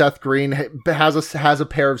end where Seth Green has a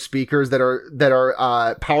pair of speakers that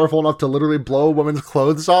are powerful enough to literally blow a woman's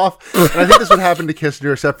clothes off. And I think this would happen to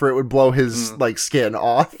Kissinger, except for it would blow his like skin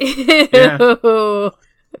off. Yeah.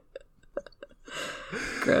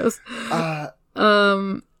 Gross.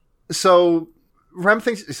 So Rem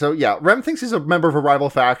thinks he's a member of a rival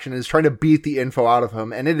faction and is trying to beat the info out of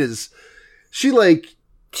him, and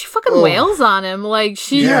she fucking wails on him, like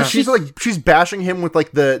she's bashing him with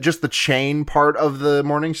like the chain part of the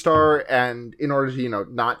Morning Star, and in order to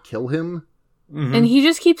not kill him. Mm-hmm. And he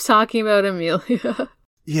just keeps talking about Amelia.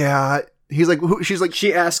 Yeah, he's like, she's like,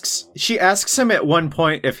 she asks him at one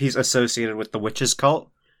point if he's associated with the witches cult.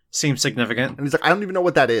 Seems significant. And he's like, I don't even know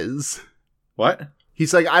what that is. What?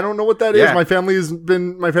 He's like, I don't know what that is. My family's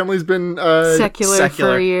been secular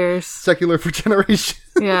for years. Secular for generations.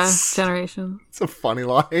 Yeah, generations. It's a funny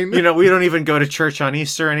line. We don't even go to church on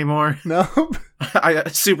Easter anymore. No.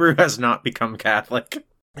 Subaru has not become Catholic.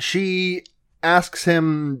 She asks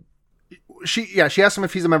him she asks him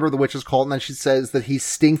if he's a member of the witches cult, and then she says that he's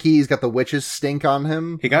stinky, he's got the witches stink on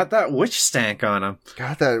him. He got that witch stank on him.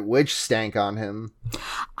 Got that witch stank on him.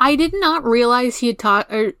 I did not realize he had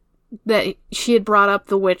that she had brought up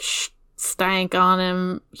the witch stank on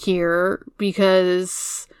him here,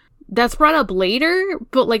 because that's brought up later,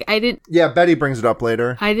 but like I didn't. Yeah, Betty brings it up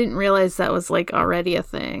later. I didn't realize that was like already a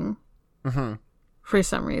thing. Mm-hmm. For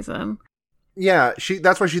some reason. Yeah,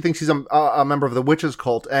 that's why she thinks he's a member of the witches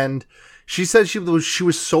cult, and she said she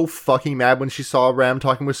was so fucking mad when she saw Ram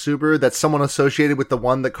talking with Subaru that someone associated with the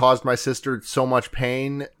one that caused my sister so much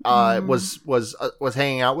pain was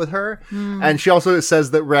hanging out with her, and she also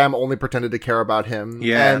says that Ram only pretended to care about him.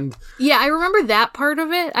 Yeah, and yeah, I remember that part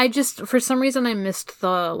of it. I just for some reason I missed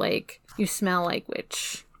the like you smell like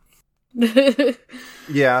witch.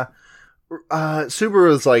 Yeah,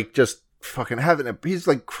 Subaru is like just fucking he's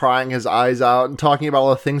like crying his eyes out and talking about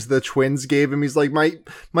all the things the twins gave him. He's like,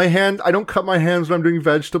 my hand, I don't cut my hands when I'm doing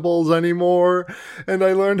vegetables anymore, and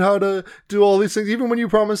I learned how to do all these things. Even when you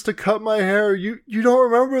promised to cut my hair, you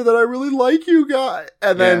don't remember that I really like you guys.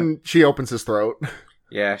 And then she opens his throat.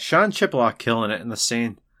 Yeah, Sean Chiplock killing it in the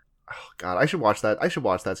scene. Oh god, I should watch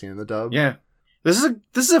that scene in the dub. Yeah, this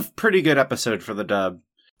is a pretty good episode for the dub.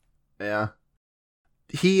 Yeah.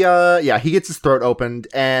 He gets his throat opened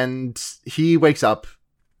and he wakes up,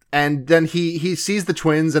 and then he sees the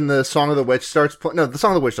twins and the Song of the Witch starts playing. No, the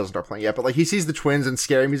Song of the Witch doesn't start playing yet, but like he sees the twins and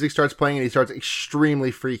scary music starts playing and he starts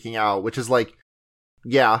extremely freaking out, which is like,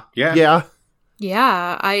 yeah.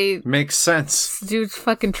 Yeah, I Makes sense. dude's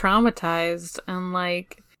fucking traumatized and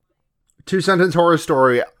like 2-sentence horror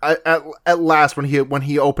story. At last, when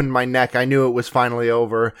he opened my neck, I knew it was finally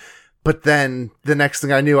over. But then the next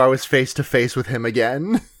thing I knew, I was face to face with him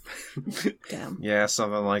again. damn. Yeah,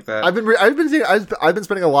 something like that. I've been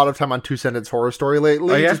spending a lot of time on 2-sentence horror story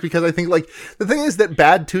lately, Oh, yeah? just because I think like the thing is that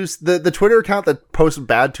the Twitter account that posts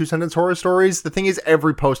bad 2-sentence horror stories. The thing is,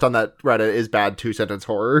 every post on that Reddit is bad 2-sentence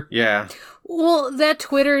horror. Yeah. Well, that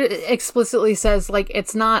Twitter explicitly says like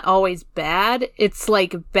it's not always bad. It's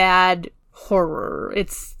like bad horror.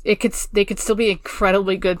 They could still be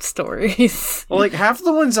incredibly good stories. Well, like, half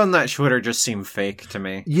the ones on that Twitter just seem fake to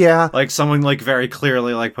me. Yeah, Like, someone, like, very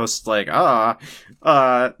clearly, like, posts, like,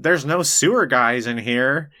 there's no sewer guys in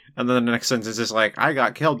here. And then the next sentence is like, I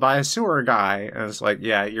got killed by a sewer guy. And it's like,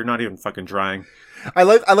 yeah, you're not even fucking trying. I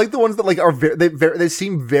like the ones that like are they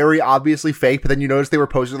seem very obviously fake, but then you notice they were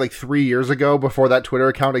posted like 3 years ago before that Twitter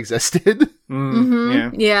account existed.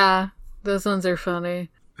 Yeah. Yeah, those ones are funny.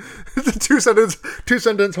 It's a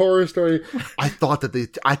 2-sentence horror story. I thought that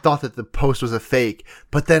the post was a fake,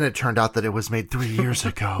 but then it turned out that it was made 3 years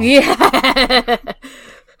ago. Yeah.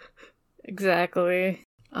 Exactly.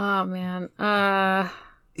 Oh man.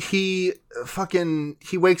 He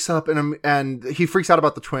wakes up and he freaks out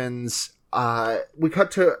about the twins. We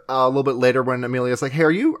cut to a little bit later when Amelia's like, "Hey,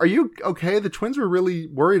 are you okay? The twins were really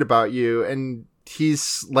worried about you." And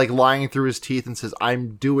he's like lying through his teeth and says,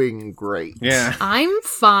 "I'm doing great." Yeah. I'm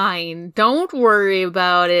fine. Don't worry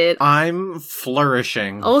about it. I'm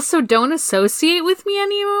flourishing. Also, don't associate with me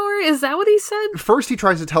anymore. Is that what he said? First, he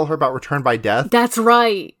tries to tell her about Return by Death, That's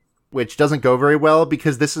right. which doesn't go very well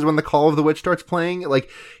because this is when the Call of the Witch starts playing. Like,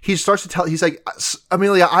 he starts to tell, he's like,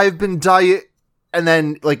 "Amelia, I've been dying." And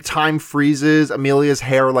then, like, time freezes. Amelia's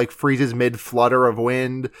hair, like, freezes mid-flutter of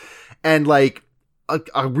wind. And, like,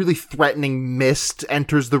 a really threatening mist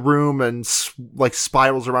enters the room and, like,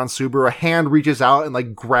 spirals around Subaru. A hand reaches out and,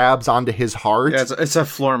 like, grabs onto his heart. Yeah, it's a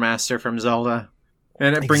floor master from Zelda.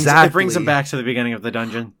 And it brings him back to the beginning of the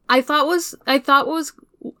dungeon. I thought what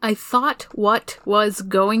was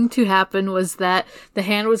going to happen was that the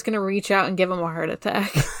hand was going to reach out and give him a heart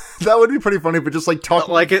attack. That would be pretty funny, but just, like, talk...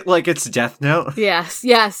 Like it's Death Note. Yes.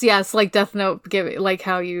 Like Death Note, like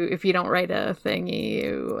how if you don't write a thing,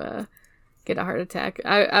 you get a heart attack.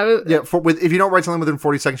 If you don't write something within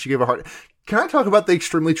 40 seconds, you give a heart... Can I talk about the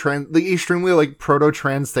extremely like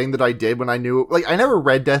proto-trans thing that I did when I knew... Like, I never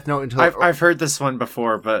read Death Note until... I've heard this one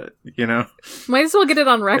before, but, you know. Might as well get it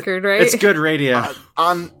on record, right? It's good radio.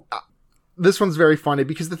 This one's very funny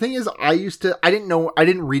because the thing is, I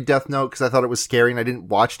didn't read Death Note because I thought it was scary and I didn't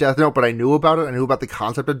watch Death Note, but I knew about it. I knew about the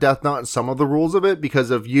concept of Death Note and some of the rules of it because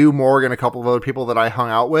of you, Morgan, a couple of other people that I hung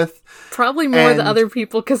out with. Probably more than other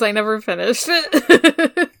people because I never finished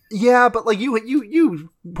it. Yeah, but like you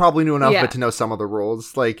probably knew enough of it to know some of the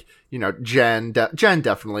rules. Like, you know, Jen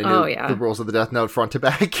definitely knew the rules of the Death Note front to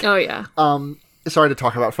back. Oh yeah. Sorry to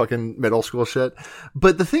talk about fucking middle school shit,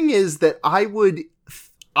 but the thing is that I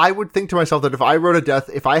would think to myself that if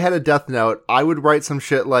I had a Death Note, I would write some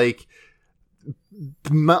shit like,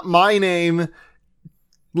 my name,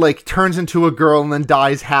 like, turns into a girl and then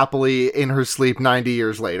dies happily in her sleep 90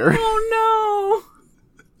 years later. Oh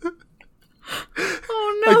no.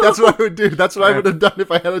 Oh no. Like, that's what I would do. That's what I would have done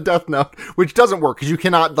if I had a Death Note, which doesn't work because you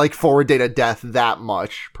cannot, like, forward date a death that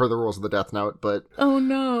much per the rules of the Death Note, but... Oh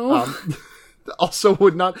no.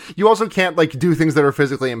 You also can't, like, do things that are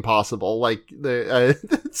physically impossible. Like,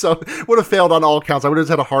 so would have failed on all counts. I would have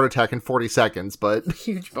had a heart attack in 40 seconds, but...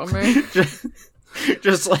 Huge bummer.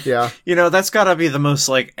 Just like, yeah. You know, that's gotta be the most,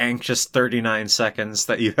 like, anxious 39 seconds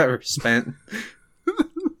that you've ever spent.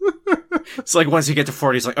 It's like, once you get to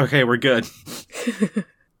 40, it's like, okay, we're good.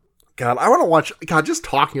 God, I want to watch... God, just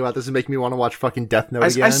talking about this is making me want to watch fucking Death Note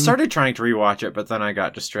again. I started trying to rewatch it, but then I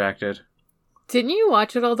got distracted. Didn't you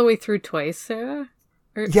watch it all the way through twice, Sarah?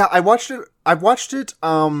 Yeah, I watched it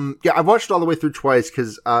all the way through twice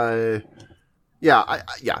because, I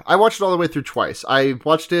watched it all the way through twice. I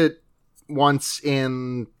watched it once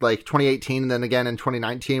in, like, 2018 and then again in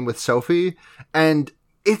 2019 with Sophie, and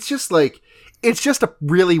it's just a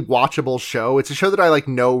really watchable show. It's a show that I, like,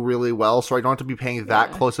 know really well, so I don't have to be paying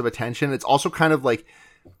that close of attention. It's also kind of, like,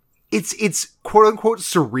 it's quote unquote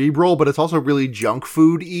cerebral, but it's also really junk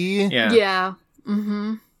food-y. Yeah. Yeah.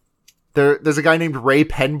 Mm-hmm. There's a guy named Ray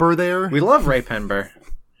Penber there. We love Ray Penber.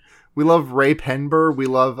 We love Ray Penber. We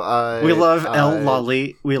love El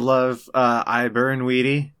Lali. We love Iber and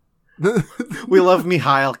Weedy. We love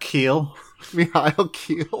Mihail Keel. Mihail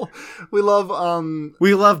Keel. We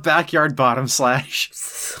love Backyard Bottom Slash.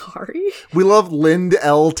 Sorry. We love Lind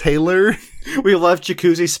L. Taylor. We love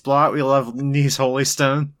Jacuzzi Splot. We love Niece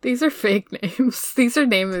Holystone. These are fake names. These are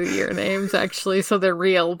Name of the Year names, actually, so they're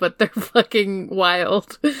real, but they're fucking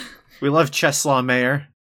wild. We love Cheslaw Mayer.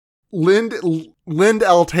 Lind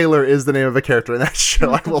L. Taylor is the name of a character in that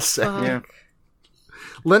show, I will say. Yeah.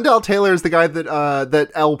 Lind L. Taylor is the guy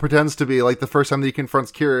that L pretends to be, like, the first time that he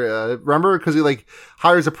confronts Kira. Remember? Because he, like,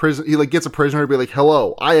 hires a prison, he, like, gets a prisoner to be like,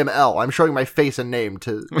 hello, I am L. I'm showing my face and name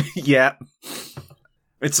to... Yeah.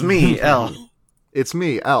 It's me, L. It's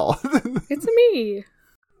me, L. It's me.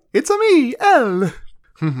 It's a me, L.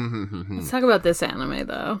 Let's talk about this anime,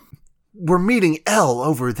 though. We're meeting L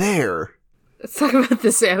over there. Let's talk about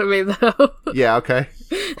this anime, though. Yeah, okay.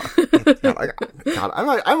 God,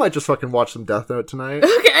 I might just fucking watch some Death Note tonight.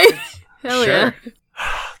 Okay. Hell Sure. yeah.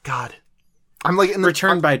 God. I'm like in the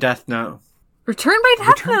Return by Death Note. Return by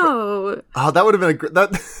Death Note. Oh, that would have been a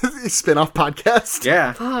great spin-off podcast.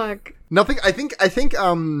 Yeah. Fuck. Nothing. I think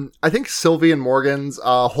Sylvie and Morgan's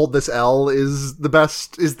Hold This L is the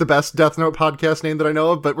best Death Note podcast name that I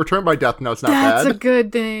know of. But Return by Death Note's not That's bad. a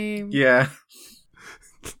good name. Yeah.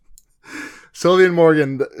 Sylvie and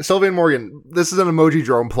Morgan. This is an Emoji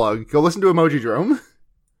Drome plug. Go listen to Emoji Drome.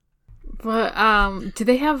 But do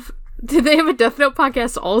they have a Death Note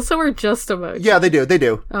podcast also, or just Emoji? Yeah, they do. Okay.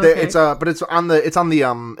 But it's on the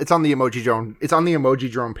Emoji Drome. It's on the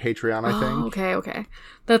Emoji Drome Patreon, I think. Okay.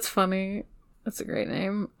 That's funny. That's a great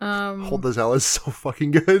name. Hold This L is so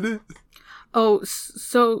fucking good. Oh,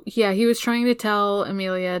 so yeah, he was trying to tell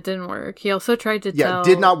Amelia, it didn't work. He also tried to tell... Yeah,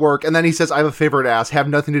 did not work. And then he says, I have a favorite ass, have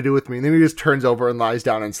nothing to do with me. And then he just turns over and lies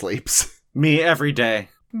down and sleeps. Me every day.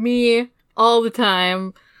 Me, all the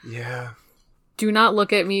time. Yeah. Do not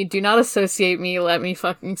look at me. Do not associate me. Let me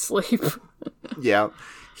fucking sleep. Yeah.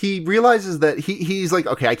 He realizes that he's like,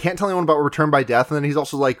 okay, I can't tell anyone about Return by Death. And then he's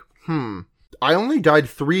also like, I only died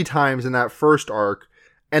 3 times in that first arc.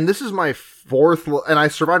 And this is my 4th, and I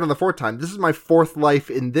survived on the 4th time. This is my 4th life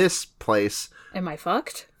in this place. Am I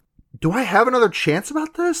fucked? Do I have another chance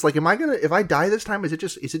about this? Like, if I die this time, is it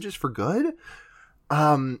just for good?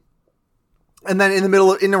 And then in the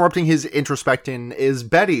middle of interrupting his introspecting is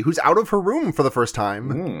Betty, who's out of her room for the first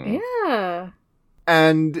time. Yeah.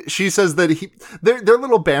 And she says that their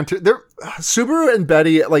little banter, Subaru and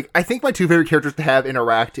Betty, like, I think my 2 favorite characters to have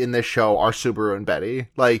interact in this show are Subaru and Betty.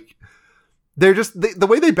 Like, they're just, the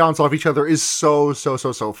way they bounce off each other is so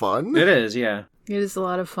fun. It is, yeah. It is a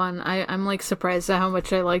lot of fun. I'm like surprised at how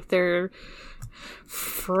much I like their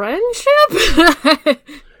friendship.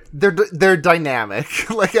 They're dynamic.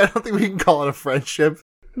 Like, I don't think we can call it a friendship.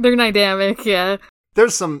 They're dynamic, yeah.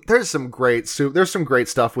 There's some great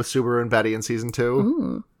stuff with Subaru and Betty in season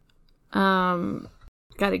 2. Ooh.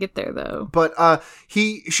 Gotta get there though. But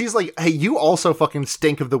she's like, hey, you also fucking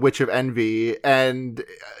stink of the Witch of Envy, and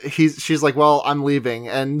she's like, well, I'm leaving,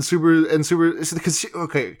 and Subaru because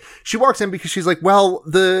she walks in because she's like, well,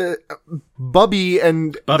 the Bubby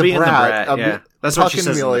and the Brat, yeah, that's what she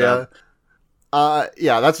says. Amelia.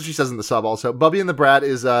 Yeah, that's what she says in the sub. Also, Bubby and the Brat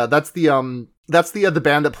is that's the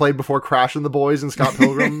band that played before Crash and the Boys and Scott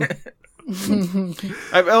Pilgrim.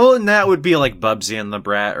 And that would be like Bubsy and the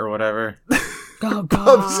Brat or whatever. Oh, God.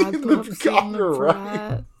 Bubsy and the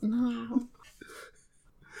Brat. No.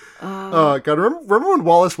 God, remember when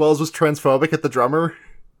Wallace Wells was transphobic at the drummer?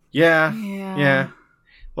 Yeah.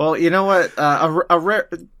 Well, you know what? A rare,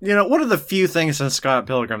 one of the few things in Scott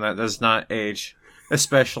Pilgrim that does not age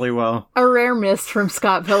especially well. A rare miss from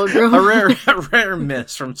Scott Pilgrim. a rare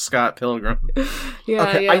miss from Scott Pilgrim. Yeah,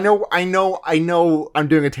 okay, yeah. I know I'm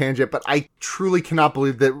doing a tangent, but I truly cannot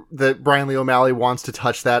believe that Brian Lee O'Malley wants to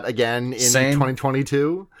touch that again in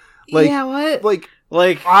 2022. Like, yeah, what?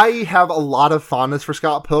 Like I have a lot of fondness for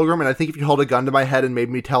Scott Pilgrim, and I think if you held a gun to my head and made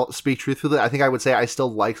me speak truthfully, I think I would say I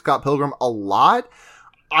still like Scott Pilgrim a lot.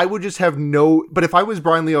 I would just have but if I was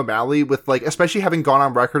Brian Lee O'Malley, with like, especially having gone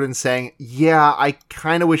on record and saying, yeah, I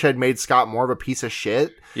kind of wish I'd made Scott more of a piece of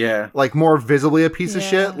shit. Yeah. Like, more visibly a piece of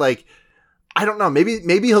shit. Like, I don't know.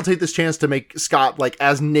 Maybe he'll take this chance to make Scott, like,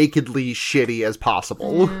 as nakedly shitty as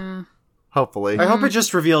possible. Yeah. Hopefully. I hope it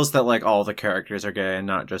just reveals that, like, all the characters are gay and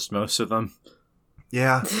not just most of them.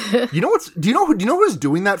 Yeah. Do you know who's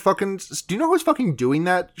doing that fucking doing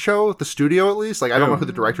that show? The studio, at least? Like, I don't know who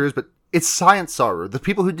the director is, but it's Science Saru, the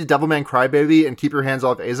people who did Devilman Crybaby and Keep Your Hands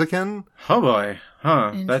Off Azakin. Oh boy.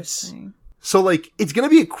 Huh. That's... So, like, it's going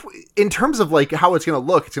to be, in terms of, like, how it's going to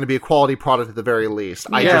look, it's going to be a quality product at the very least.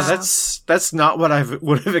 That's not what I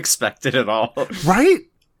would have expected at all. Right?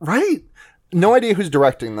 No idea who's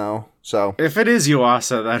directing, though, so. If it is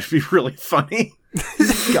Yuasa, that'd be really funny.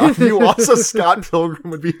 God, Yuasa Scott Pilgrim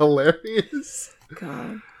would be hilarious.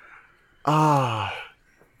 God. Ah,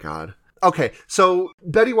 God. Okay, so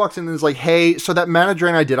Betty walks in and is like, hey, so that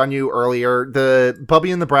managering I did on you earlier, the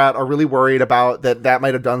Bubby and the Brat are really worried about that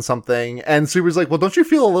might have done something. And Subaru's like, well, don't you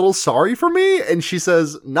feel a little sorry for me? And she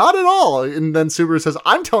says, not at all. And then Subaru says,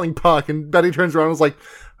 I'm telling Puck. And Betty turns around and is like,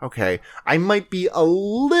 okay, I might be a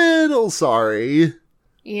little sorry.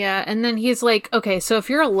 Yeah, and then he's like, okay, so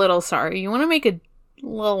if you're a little sorry, you want to make a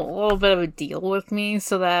little bit of a deal with me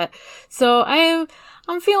so I'm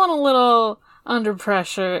feeling a little under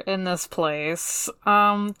pressure in this place.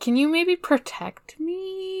 Can you maybe protect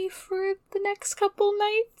me for the next couple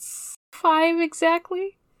nights? 5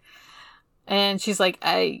 exactly? And she's like,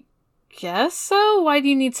 I guess so? Why do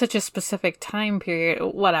you need such a specific time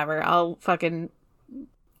period? Whatever, I'll fucking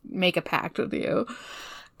make a pact with you.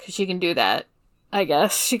 Because she can do that, I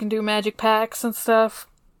guess. She can do magic pacts and stuff.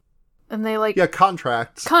 And they like... Yeah,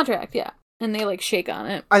 contracts. Contract, yeah. And they like shake on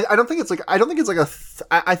it. I don't think it's like I think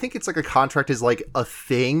it's like a contract is like a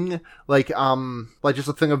thing, like just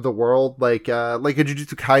a thing of the world, like a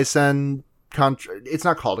Jujutsu Kaisen contract. It's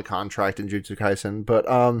not called a contract in Jujutsu Kaisen, but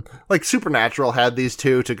like Supernatural had these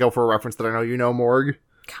two, to go for a reference that I know you know, Morg.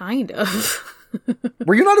 Kind of.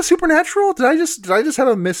 Were you not a Supernatural? Did I just have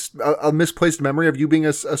a misplaced memory of you being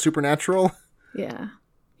a Supernatural? Yeah,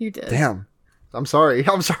 you did. Damn. I'm sorry.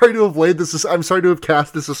 I'm sorry to have laid this. I'm sorry to have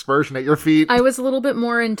cast this aspersion at your feet. I was a little bit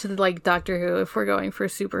more into like Doctor Who, if we're going for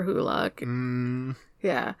super Who luck.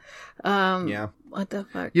 Yeah. Yeah. What the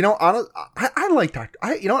fuck? You know, I like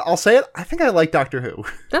Doctor. You know what? I'll say it. I think I like Doctor Who.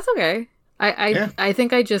 That's okay. I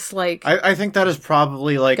think I just like. I think that is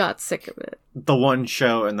probably like got sick of it. The one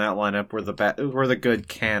show in that lineup where the good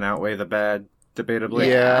can outweigh the bad, debatably.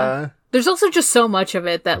 Yeah. There's also just so much of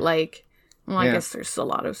it that like. Well, I guess there's a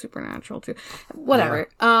lot of Supernatural too. Whatever.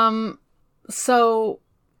 Yeah.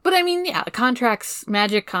 But I mean, yeah,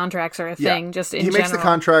 magic contracts are a thing. Yeah. Just in general. He makes the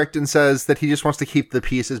contract and says that he just wants to keep the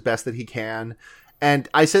peace as best that he can. And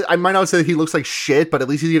I might not say that he looks like shit, but at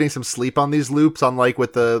least he's getting some sleep on these loops, unlike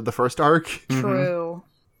with the first arc. True.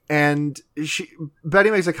 And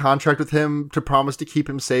Betty makes a contract with him to promise to keep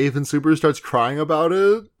him safe, and Subaru starts crying about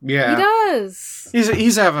it. Yeah, he does.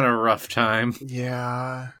 He's having a rough time.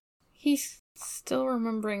 Yeah. He's still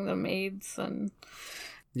remembering the maids and...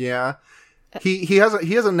 Yeah. He has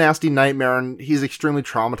a nasty nightmare, and he's extremely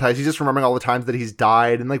traumatized. He's just remembering all the times that he's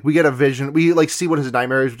died, and like we get a vision. We like see what his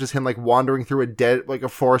nightmare is, which is him like wandering through a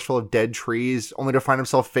forest full of dead trees, only to find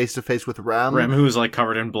himself face to face with Rem. Rem, who's like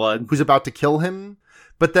covered in blood, who's about to kill him.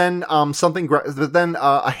 But then a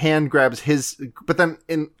hand grabs Subaru's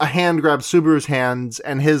hands,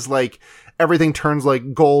 and his like everything turns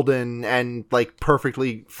like golden and like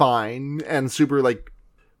perfectly fine, and Subaru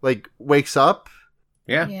like wakes up.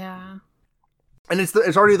 Yeah. Yeah. And it's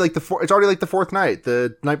already like the fourth night,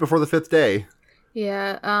 the night before the 5th day.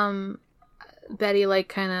 Yeah. Betty like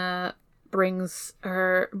kind of brings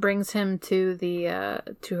him to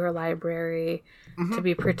to her library to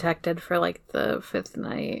be protected for like the 5th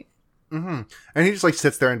night. Mm-hmm. And he just like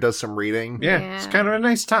sits there and does some reading. Yeah. It's kind of a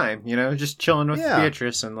nice time, just chilling with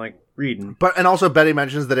Beatrice and like reading. And also Betty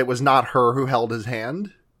mentions that it was not her who held his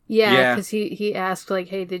hand. Yeah, because he asked, like,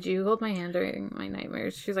 hey, did you hold my hand during my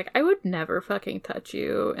nightmares? She's like, I would never fucking touch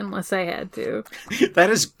you unless I had to. That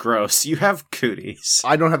is gross. You have cooties.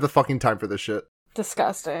 I don't have the fucking time for this shit.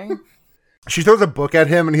 Disgusting. She throws a book at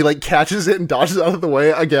him, and he, like, catches it and dodges out of the way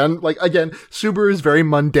again. Like, again, Subaru is very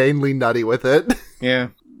mundanely nutty with it. Yeah.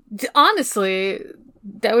 Honestly...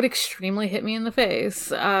 That would extremely hit me in the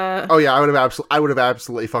face. Oh yeah, I would have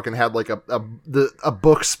absolutely fucking had like a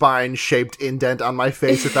book spine shaped indent on my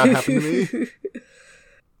face if that happened to me.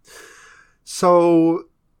 So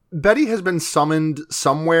Betty has been summoned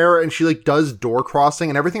somewhere, and she like does door crossing,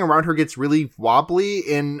 and everything around her gets really wobbly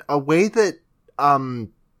in a way that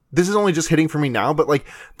this is only just hitting for me now, but like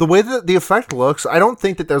the way that the effect looks, I don't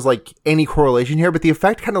think that there's like any correlation here, but the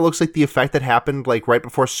effect kind of looks like the effect that happened like right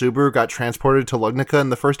before Subaru got transported to Lugnica in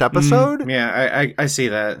the first episode. Yeah, I see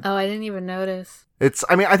that. Oh, I didn't even notice.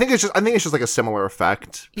 I think it's just like a similar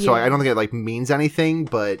effect. Yeah. So I don't think it like means anything,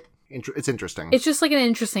 but it's interesting. It's just like an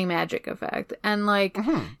interesting magic effect. And like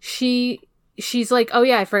she's like, oh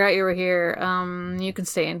yeah, I forgot you were here. You can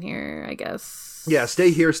stay in here, I guess. Yeah, stay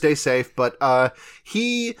here, stay safe. But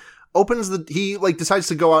he decides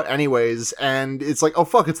to go out anyways, and it's like, oh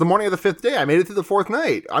fuck, it's the morning of the 5th day. I made it through the 4th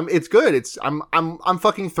night. It's good. I'm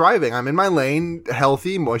fucking thriving. I'm in my lane,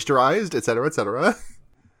 healthy, moisturized, etc., etc.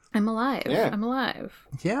 I'm alive. Yeah. I'm alive.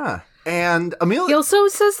 Yeah. And He Amelia... also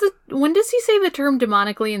says that, when does he say the term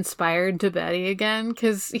demonically inspired to Betty again?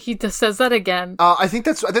 Because he just says that again. I think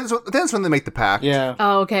that's when they make the pact. Yeah.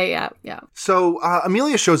 Oh, okay, yeah. So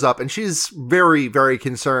Amelia shows up and she's very, very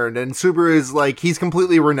concerned. And Subaru is like, he's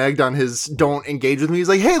completely reneged on his don't engage with me. He's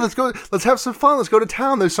like, hey, let's have some fun. Let's go to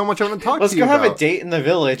town. There's so much I want to talk Let's to you go have about. a date in the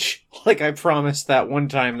village, like I promised that one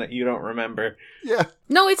time that you don't remember. Yeah.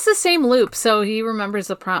 No, it's the same loop, so he remembers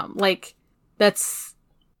the prom. Like,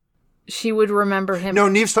 she would remember him. No,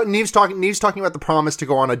 Neve's talking about the promise to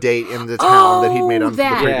go on a date in the town that he'd made on the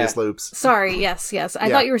previous loops. Sorry, yes. I Yeah.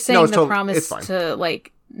 thought you were saying No, the it's promise fine. to,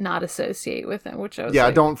 like, not associate with him, which I was Yeah,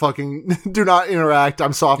 like, do not interact.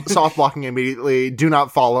 I'm soft blocking immediately. Do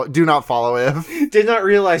not follow if. Did not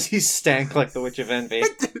realize he stank like the Witch of Envy.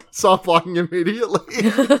 Soft blocking immediately.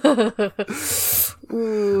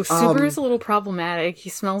 Ooh, Subaru's a little problematic. He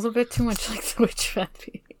smells a bit too much like the Witch of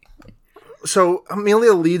Envy. So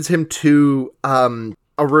Amelia leads him to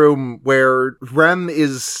a room where Rem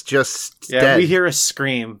is just dead. We hear a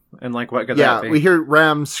scream, and like, what could that be? We hear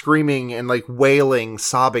Rem screaming and like wailing,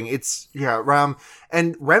 sobbing. Rem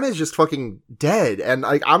is just fucking dead, and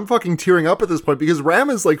like I'm fucking tearing up at this point because Rem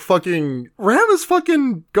is just having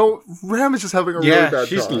a really bad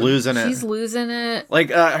she's time. losing it. She's losing it. Like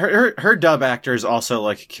her dub actor is also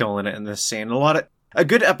like killing it in this scene. A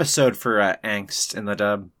good episode for angst in the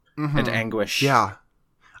dub. Mm-hmm. And anguish. Yeah.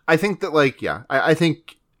 I think that, I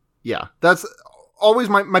think that's always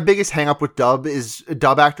my biggest hang up with dub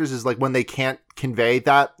actors is, like, when they can't convey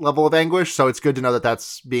that level of anguish, so it's good to know that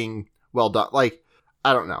that's being well done. Like,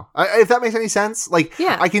 I don't know. If that makes any sense. Like,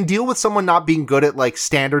 yeah. I can deal with someone not being good at, like,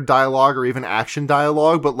 standard dialogue or even action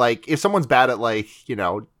dialogue, but, like, if someone's bad at, like,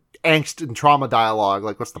 angst and trauma dialogue,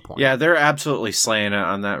 like, what's the point? Yeah, they're absolutely slaying it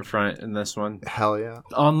on that front in this one. Hell yeah.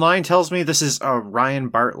 Online tells me this is Ryan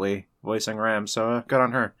Bartley voicing Ram, so good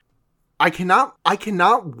on her. I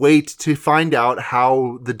cannot wait to find out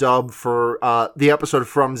how the dub for the episode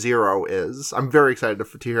From Zero is. I'm very excited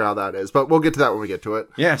to hear how that is, but we'll get to that when we get to it.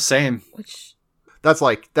 Yeah, same. That's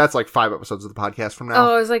like 5 episodes of the podcast from now.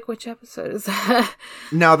 Oh, I was like, which episode is that?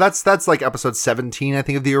 No, that's like episode 17, I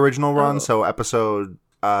think, of the original run. So episode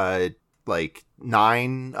 9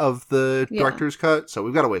 of the director's cut. So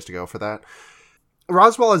we've got a ways to go for that.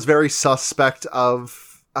 Roswell is very suspect of.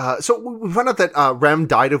 So we found out that Rem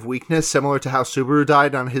died of weakness, similar to how Subaru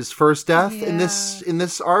died on his first death in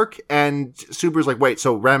this arc. And Subaru's like, wait,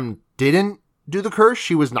 so Rem didn't do the curse?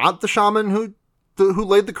 She was not the shaman who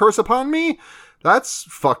laid the curse upon me? That's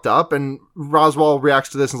fucked up. And Roswell reacts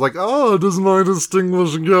to this and is like, oh, does my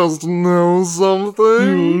distinguished guest know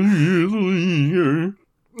something?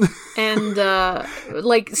 And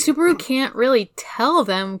like Subaru can't really tell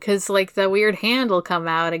them because like the weird hand will come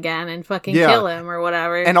out again and fucking kill him or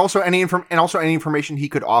whatever. And also any information he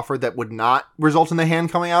could offer that would not result in the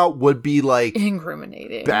hand coming out would be like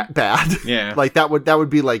incriminating, bad. Yeah, like that would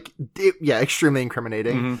be like extremely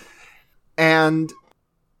incriminating. Mm-hmm. And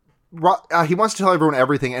he wants to tell everyone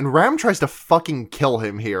everything, and Ram tries to fucking kill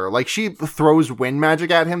him here. Like she throws wind magic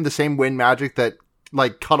at him, the same wind magic that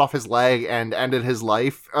like cut off his leg and ended his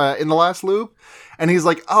life in the last loop. And he's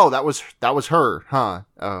like, oh, that was her, huh?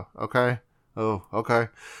 Oh, okay.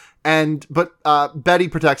 But Betty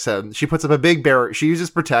protects him. She puts up a big barrier. She uses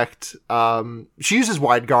protect. She uses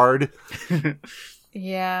wide guard.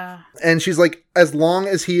 Yeah. And she's like, as long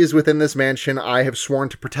as he is within this mansion, I have sworn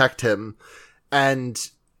to protect him. And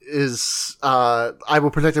I will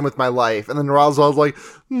protect him with my life. And then Roswell's like,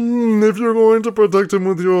 if you're going to protect him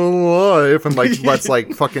with your life, and like let's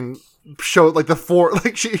like fucking show like the four,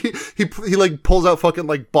 like he like pulls out fucking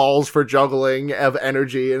like balls for juggling of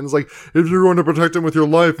energy, and it's like, if you're going to protect him with your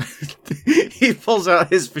life, he pulls out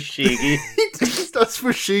his fushigi. He just does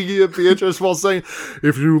fushigi at Beatrice while saying,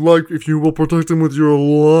 if you will protect him with your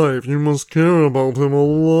life, you must care about him a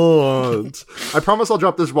lot. I promise I'll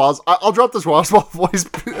drop this Roswell voice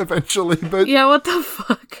eventually, but yeah, what the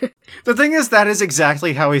fuck? The thing is, that is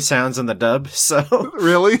exactly how he sounds in the dub, so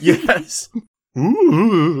really? Yes.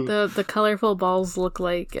 Ooh. The colorful balls look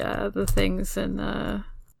like the things in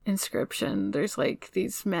Inscription. There's like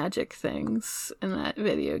these magic things in that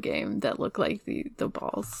video game that look like the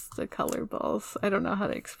balls, the color balls. I don't know how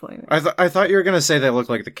to explain it. I thought you were gonna say they look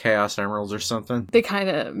like the Chaos Emeralds or something. They kind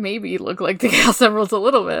of maybe look like the Chaos Emeralds a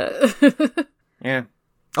little bit. Yeah.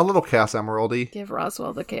 A little Chaos Emeraldy. Give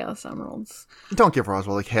Roswell the Chaos Emeralds. Don't give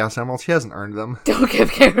Roswell the Chaos Emeralds. He hasn't earned them. Don't give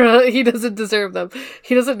Kara. He doesn't deserve them.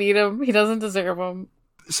 He doesn't need them. He doesn't deserve them.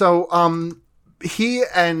 So, he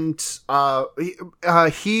and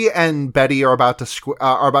Betty are about to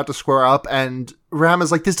square up, and Ram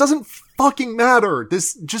is like, this doesn't fucking matter.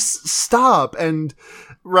 This, just stop. And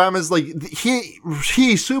Ram is like, he,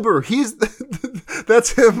 Subaru, he's,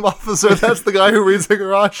 that's him, officer. That's the guy who reads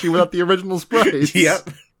Higurashi without the original sprites. Yep.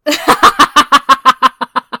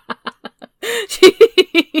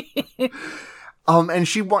 And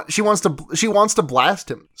she wants to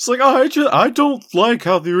blast him. It's like, I don't like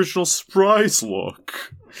how the original sprites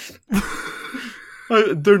look.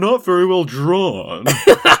 They're not very well drawn.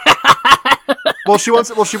 She wants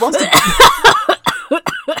to.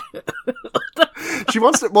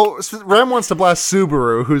 Ram wants to blast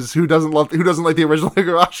Subaru, who doesn't like the original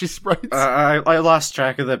Higurashi sprites. I lost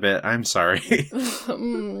track of the bit. I'm sorry.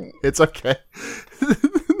 It's okay.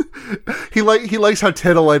 He likes how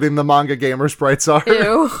titillating the manga gamer sprites are.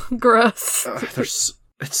 Ew, gross.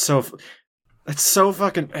 It's so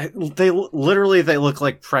fucking. They look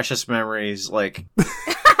like precious memories. Like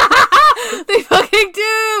They fucking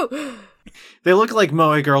do. they look like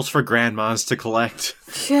Moe Girls for grandmas to collect.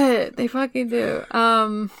 Shit, they fucking do.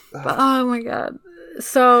 But, oh my god.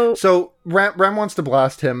 So Ram wants to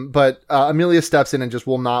blast him, but Amelia steps in and just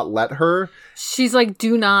will not let her. she's like,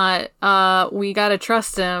 do not, we gotta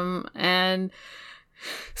trust him, and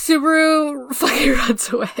Subaru fucking runs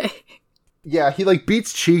away. Yeah, he like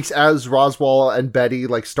beats cheeks as Roswell and Betty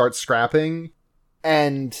like start scrapping,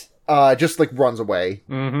 and just like runs away.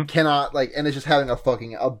 Mm-hmm. Cannot like, and is just having a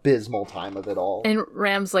fucking abysmal time of it all. And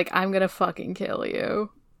Ram's like, I'm gonna fucking kill you.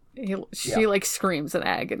 She like screams in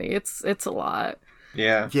agony. It's a lot.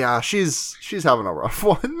 Yeah. Yeah, she's having a rough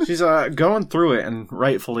one. She's going through it, and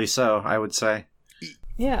rightfully so, I would say.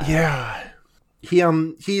 Yeah. Yeah.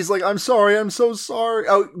 He's like, I'm sorry, I'm so sorry.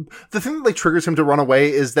 Oh, the thing that like triggers him to run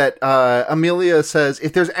away is that Amelia says,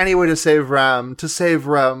 if there's any way to save Ram,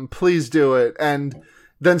 please do it. And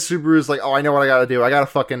then Subaru's like, oh, I know what I gotta do. I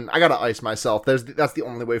gotta ice myself. That's the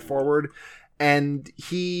only way forward. And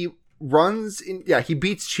he runs in, he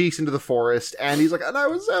beats Cheeks into the forest, and he's like, and I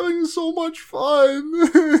was having so much fun.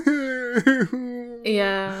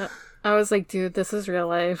 Yeah. I was like, dude, this is real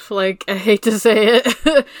life. Like, I hate to say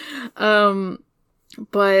it.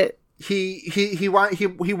 But he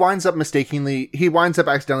winds up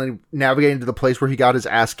accidentally navigating to the place where he got his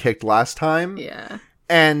ass kicked last time. yeah.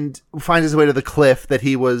 And finds his way to the cliff that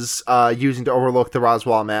he was using to overlook the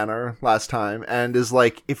Roswell Manor last time, and is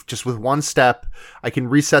like, if just with one step, I can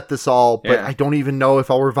reset this all, but I don't even know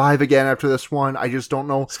if I'll revive again after this one. I just don't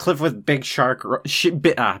know. This cliff with big sharp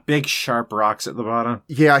rocks at the bottom.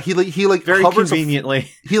 Yeah, he Very hovers conveniently.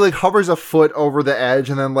 he hovers a foot over the edge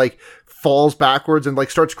and then like falls backwards and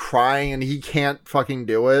like starts crying, and he can't fucking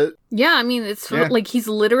do it. Yeah, I mean, it's like he's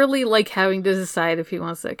literally like having to decide if he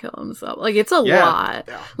wants to kill himself. Like, it's a lot.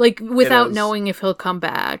 Yeah. Like, without knowing if he'll come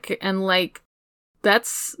back. And like,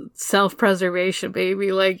 that's self-preservation,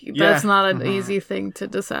 baby. Like, that's not an easy thing to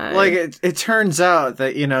decide. Like, it turns out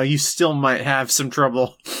that, you still might have some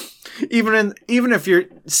trouble. Even if you're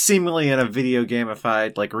seemingly in a video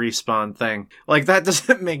gamified, like, respawn thing. Like, that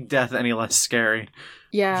doesn't make death any less scary.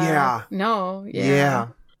 Yeah. Yeah. No. Yeah.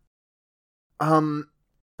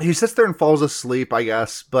 He sits there and falls asleep, I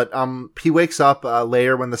guess, but he wakes up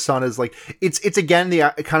later when the sun is like, it's again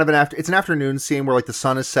it's an afternoon scene where like the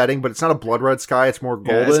sun is setting, but it's not a blood red sky, it's more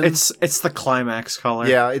golden. Yeah, it's the climax color.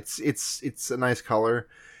 Yeah, it's a nice color.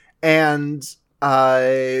 And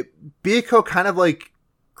Biyoko kind of like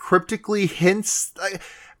cryptically hints,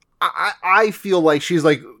 I feel like she's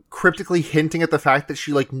like cryptically hinting at the fact that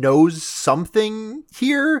she like knows something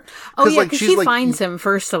here. Oh yeah, like, because she like, finds him,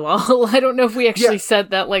 first of all. I don't know if we actually said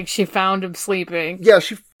that, like, she found him sleeping. Yeah,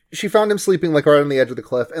 she found him sleeping like right on the edge of the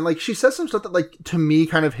cliff, and like she says some stuff that like to me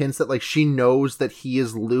kind of hints that like she knows that he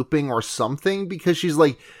is looping or something, because she's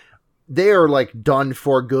like, they are like done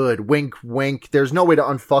for good. Wink, wink. There's no way to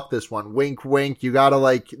unfuck this one. Wink, wink. You gotta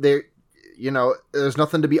like, there's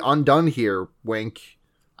nothing to be undone here. Wink.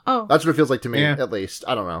 Oh. That's what it feels like to me, at least.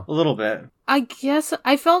 I don't know. A little bit. I guess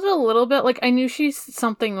I felt a little bit like I knew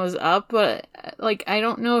something was up, but like I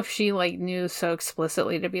don't know if she like knew so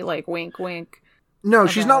explicitly to be like wink wink. No,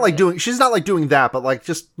 she's not like doing that, but like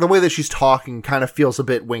just the way that she's talking kind of feels a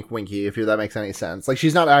bit wink winky, if that makes any sense. Like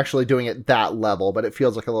she's not actually doing it that level, but it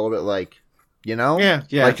feels like a little bit like, Yeah.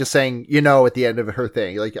 Like just saying, at the end of her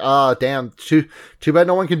thing. Like, damn, too bad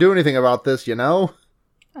no one can do anything about this,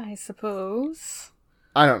 I suppose.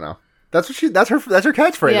 I don't know. That's her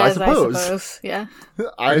catchphrase, I suppose. Yeah.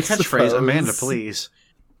 Catchphrase, Amanda, please.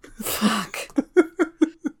 Fuck.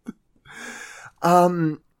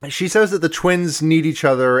 She says that the twins need each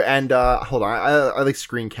other, and hold on, I like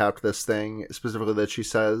screen capped this thing specifically that she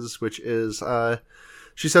says, which is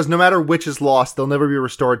she says no matter which is lost, they'll never be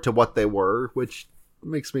restored to what they were, which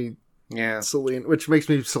makes me Yeah. Selena, which makes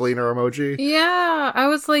me Selena emoji. Yeah, I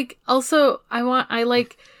was like, also, I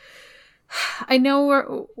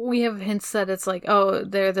know we have hints that it's like, oh,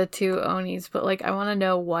 they're the two Onis, but like, I want to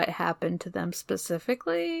know what happened to them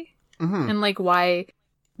specifically, and like why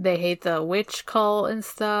they hate the witch cult and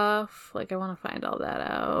stuff. Like, I want to find all that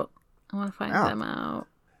out. I want to find them out.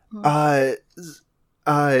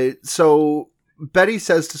 So Betty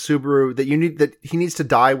says to Subaru that he needs to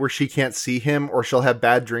die where she can't see him, or she'll have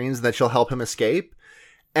bad dreams, and that she'll help him escape.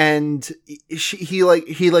 And she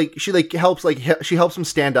helps him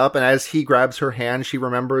stand up, and as he grabs her hand, she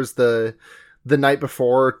remembers the night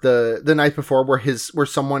before where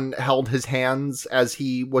someone held his hands as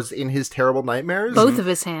he was in his terrible nightmares. Both of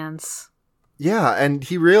his hands. Yeah, and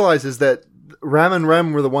he realizes that Ram and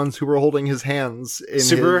Rem were the ones who were holding his hands.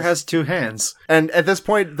 Subaru has two hands. And at this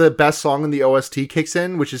point, the best song in the OST kicks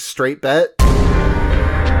in, which is Straight Bet.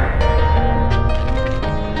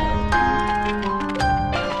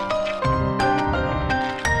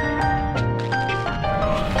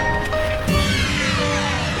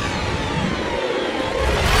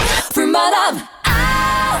 For my love,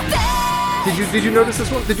 I'll bet. Did you notice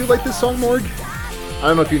this one? Did you like this song, Morg? I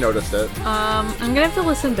don't know if you noticed it. I'm gonna have to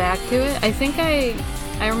listen back to it. I think I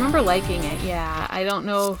remember liking it. Yeah, I don't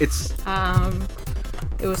know. It's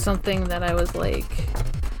it was something that I was like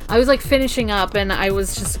finishing up, and I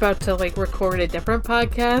was just about to like record a different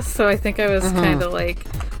podcast, so I think I was kind of like,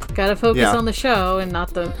 gotta focus on the show and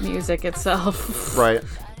not the music itself. Right.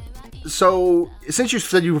 So, since you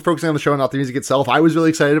said you were focusing on the show and not the music itself, I was really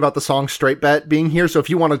excited about the song Straight Bet being here, so if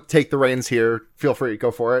you want to take the reins here, feel free, go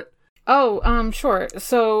for it. Oh, sure.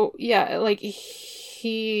 So, yeah, like,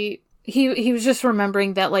 he was just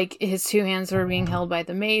remembering that, like, his two hands were being held by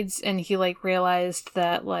the maids, and he, like, realized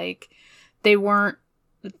that, like, they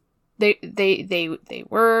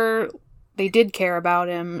did care about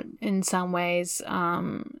him in some ways,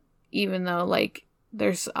 even though, like,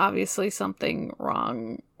 there's obviously something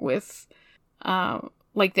wrong with,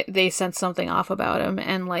 like, they sense something off about him,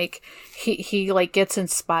 and, like, he like, gets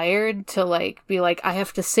inspired to, like, be like, I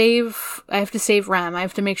have to save Rem, I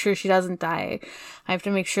have to make sure she doesn't die, I have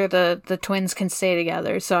to make sure the twins can stay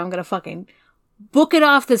together, so I'm gonna fucking book it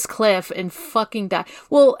off this cliff and fucking die.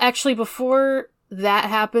 Well, actually, before that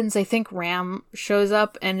happens, I think Ram shows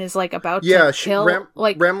up and is, like, about to kill, Ram,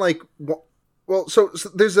 like... Well, so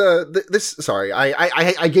there's this. Sorry,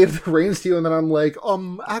 I gave the reins to you, and then I'm like,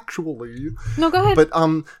 actually, no, go ahead. But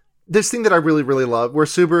this thing that I really, really love, where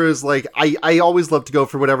Subaru is like, I always love to go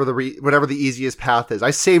for whatever the easiest path is.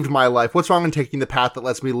 I saved my life. What's wrong in taking the path that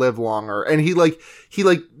lets me live longer? And he holds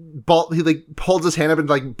his hand up and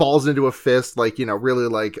like balls into a fist, like, you know, really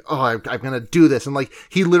like, oh, I'm gonna do this, and like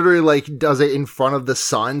he literally like does it in front of the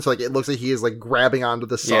sun, so like it looks like he is like grabbing onto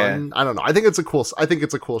the sun. Yeah. I don't know. I think it's a cool shot.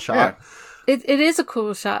 Yeah. It is a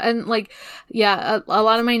cool shot, and like, yeah, a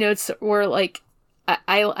lot of my notes were like,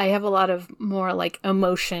 I have a lot of more like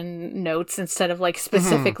emotion notes instead of like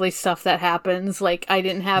specifically stuff that happens. Like, I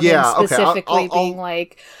didn't have him specifically being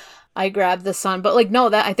like, I grabbed the sun, but like, no,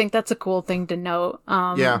 that I think that's a cool thing to note.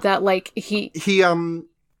 That like he oh,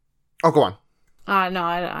 go on. No,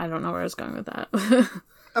 I don't know where I was going with that.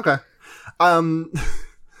 Okay.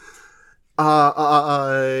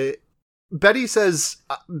 Betty says,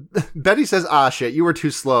 ah, shit, you were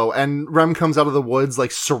too slow. And Rem comes out of the woods, like,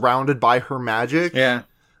 surrounded by her magic. Yeah.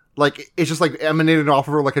 Like, it's just, like, emanated off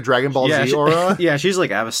of her like a Dragon Ball Z aura. Yeah, she's,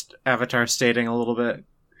 like, Avatar stating a little bit.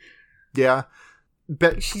 Yeah.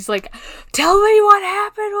 She's like, tell me what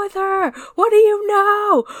happened with her! What do you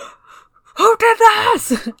know? Who did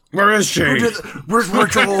this? Where is she? Where's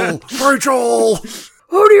Rachel? Rachel!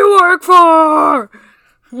 Who do you work for?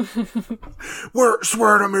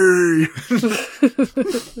 Swear to me.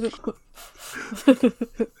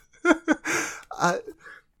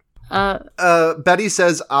 Betty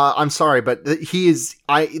says, I'm sorry, but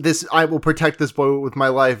I will protect this boy with my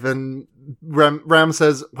life. And Ram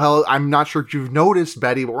says, well, I'm not sure if you've noticed,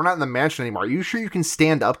 Betty, but we're not in the mansion anymore. Are you sure you can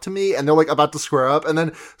stand up to me? And they're like about to square up. And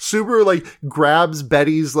then Subaru like grabs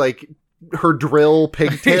Betty's like her drill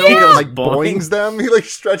pigtail and like boings them. He like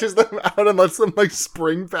stretches them out and lets them like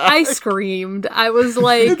spring back. I screamed. I was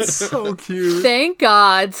like, it's so cute. Thank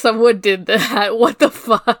God someone did that. What the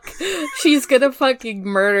fuck? She's gonna fucking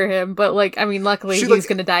murder him. But like, I mean, luckily he's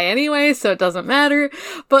gonna die anyway, so it doesn't matter.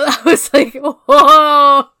 But I was like,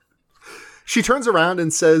 whoa. She turns around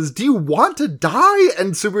and says, do you want to die?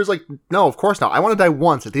 And Subaru's like, no, of course not. I want to die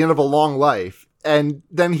once at the end of a long life. And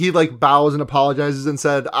then he like bows and apologizes and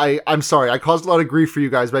said, I'm sorry, I caused a lot of grief for you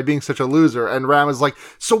guys by being such a loser. And Ram is like,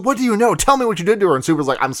 so what do you know? Tell me what you did to her. And Subaru's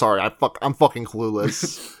like, I'm sorry, I'm fucking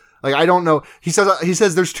clueless. Like, I don't know. He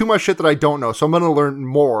says there's too much shit that I don't know, so I'm gonna learn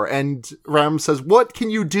more. And Ram says, what can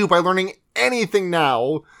you do by learning anything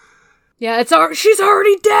now? Yeah, she's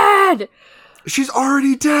already dead! She's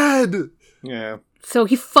already dead! Yeah. So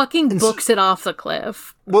he fucking books it off the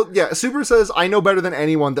cliff. Well, yeah, Subaru says, I know better than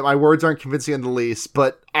anyone that my words aren't convincing in the least,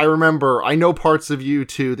 but I know parts of you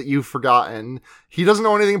too that you've forgotten. He doesn't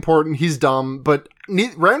know anything important, he's dumb, but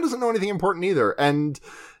Ram doesn't know anything important either. And,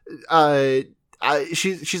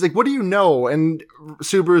 she's like, what do you know? And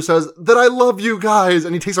Subaru says that I love you guys.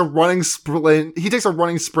 And he takes a running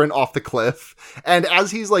sprint off the cliff. And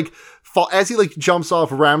as he jumps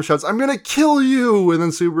off, Ram shouts, I'm gonna kill you. And then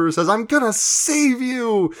Subaru says, I'm gonna save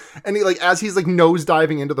you. And he, as he's nose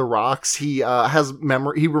diving into the rocks, he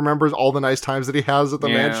remembers all the nice times that he has at the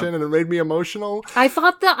mansion, and it made me emotional. I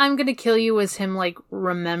thought that I'm gonna kill you was him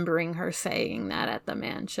remembering her saying that at the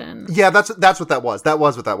mansion. Yeah, that's what that was. That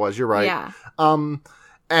was what that was. You're right. Yeah.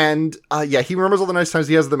 He remembers all the nice times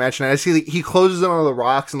he has at the mansion, and I see he closes in on the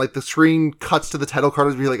rocks, and the screen cuts to the title card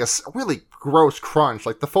as we a really gross crunch,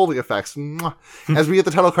 the Foley effects, as we get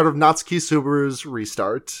the title card of Natsuki Subaru's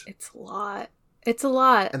Restart. It's a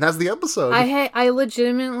lot. And that's the episode. I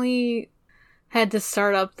legitimately had to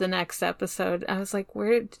start up the next episode. I was like,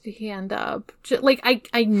 where did he end up?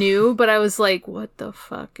 I knew, but I was like, what the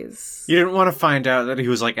fuck is... You didn't want to find out that he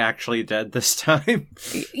was, actually dead this time?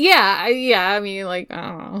 Yeah, I mean, I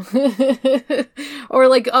don't know. Or,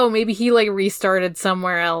 oh, maybe he, restarted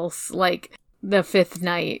somewhere else, the fifth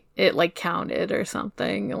night, it, counted or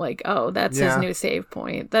something. Oh, that's his new save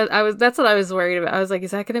point. That's what I was worried about. I was like,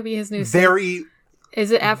 is that gonna be his new save?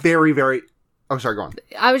 Is it after... Very, very... Oh, sorry, go on.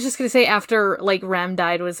 I was just going to say after, Rem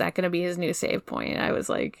died, was that going to be his new save point? I was,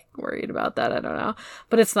 worried about that. I don't know.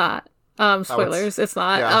 But it's not. Spoilers, it's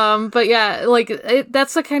not. Yeah. But yeah,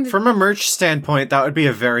 that's the kind of... From a merch standpoint, that would be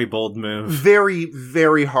a very bold move. Very,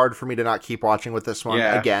 very hard for me to not keep watching with this one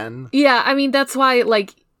again. Yeah, I mean, that's why,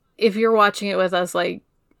 if you're watching it with us,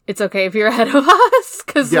 it's okay if you're ahead of us,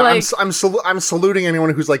 because I'm saluting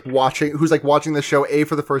anyone who's watching the show A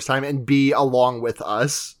for the first time and B along with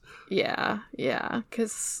us. Yeah,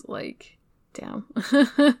 because, damn.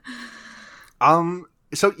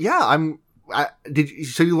 So, yeah,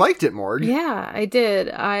 so you liked it, Morg? Yeah, I did.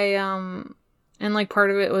 And, part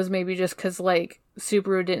of it was maybe just because,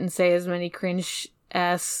 Subaru didn't say as many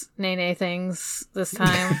cringe-ass nay things this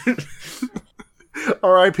time.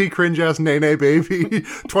 R.I.P. cringe-ass Nene baby.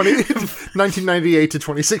 1998 to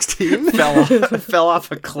 2016. Fell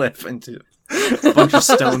off a cliff into a bunch of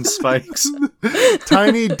stone spikes.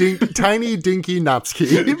 Tiny dinky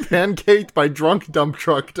Natsuki, pancaked by drunk dump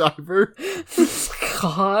truck diver.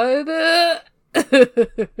 God.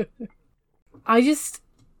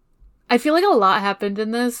 I feel like a lot happened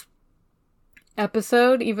in this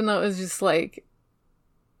episode, even though it was just I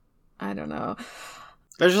don't know.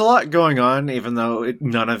 There's a lot going on, even though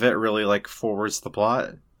none of it really forwards the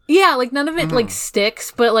plot. Yeah, none of it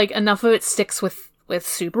sticks, but enough of it sticks with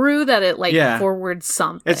Subaru that it forwards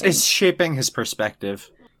something. It's shaping his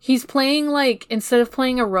perspective. He's playing instead of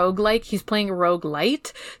playing a roguelike, he's playing a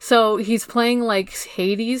roguelite. So he's playing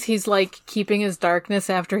Hades. He's keeping his darkness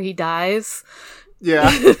after he dies.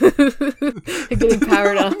 Yeah. Getting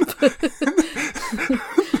powered up.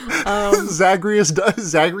 Zagreus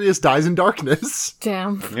dies in darkness.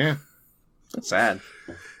 Damn. Yeah. Sad.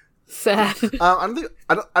 I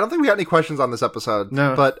don't think we got any questions on this episode.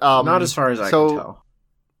 No, but not as far as I can tell.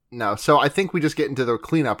 No, so I think we just get into the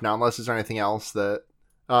cleanup now, unless there's anything else that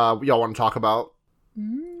y'all want to talk about.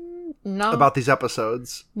 No. About these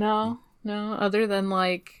episodes. No. Other than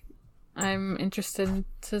I'm interested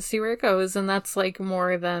to see where it goes, and that's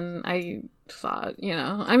more than I thought.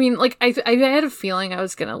 I mean, I had a feeling I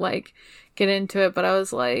was gonna get into it, but I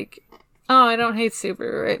was like, oh, I don't hate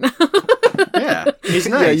Subaru right now. Yeah, he's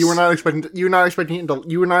nice. Yeah, you were not expecting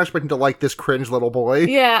to like this cringe little boy.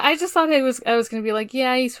 Yeah, I just thought I was gonna be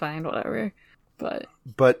yeah, he's fine, whatever. But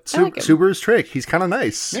Subaru's trick. He's kind of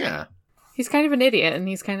nice. Yeah, he's kind of an idiot, and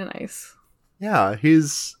he's kind of nice. Yeah,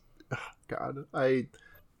 he's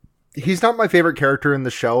he's not my favorite character in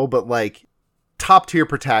the show, but top tier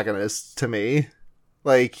protagonist to me.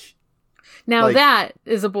 Now that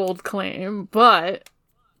is a bold claim, but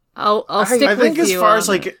I'll stick with you. I think as far as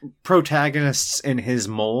protagonists in his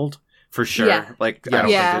mold, for sure. Yeah. I don't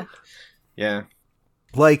think yeah.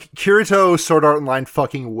 Kirito, Sword Art Online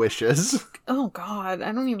fucking wishes. Oh god,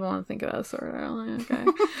 I don't even want to think about Sword Art Online. Okay.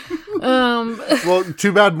 Well,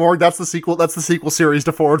 too bad, Morg. That's the sequel. That's the sequel series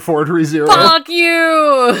to Forward ReZero. Fuck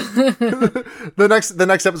you. The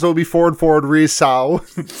next episode will be Forward Re Sao.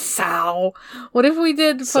 Sao. What if we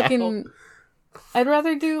did fucking? I'd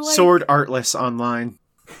rather do Sword Artless Online.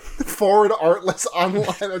 Forward artless online.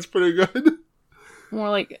 That's pretty good. More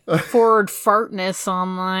like forward fartness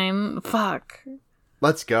online. Fuck.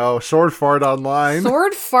 Let's go. Sword fart online.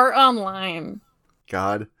 Sword fart online.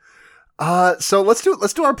 God. So let's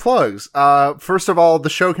do our plugs. First of all, the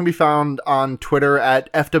show can be found on Twitter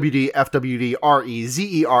at FWD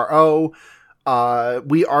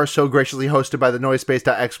we are so graciously hosted by the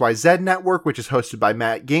Noisepace.xyz network, which is hosted by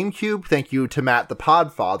Matt GameCube. Thank you to Matt the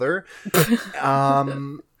Podfather.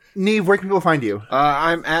 Neve, where can people find you?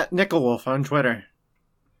 I'm at Nickelwolf on Twitter.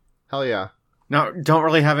 Hell yeah. No, don't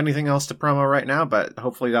really have anything else to promo right now, but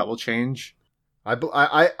hopefully that will change.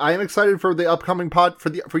 I am excited for the upcoming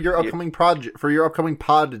for your upcoming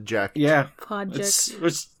project. Yeah. Project. We're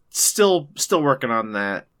still working on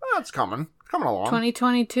that. Oh, it's coming along.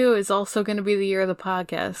 2022 is also going to be the year of the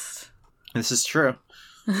podcast. This is true.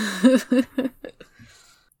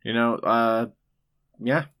 Yeah,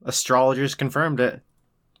 astrologers confirmed it.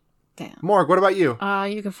 Damn. Morg, what about you?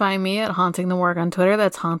 You can find me at Haunting the Morg on Twitter.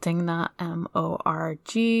 That's haunting, not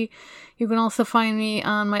MORG. You can also find me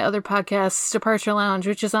on my other podcast, Departure Lounge,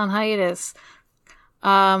 which is on hiatus.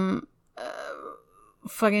 Fucking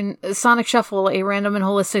Sonic Shuffle, a random and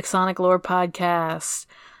holistic Sonic lore podcast.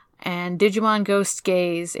 And Digimon Ghost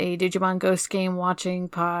Gaze, a Digimon Ghost game watching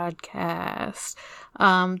podcast.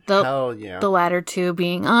 Hell yeah. The latter two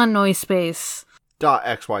being on Noisepace.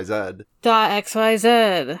 .xyz.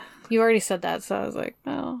 .xyz. You already said that, so I was like,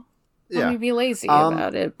 oh, let me be lazy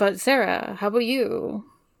about it. But Sarah, how about you?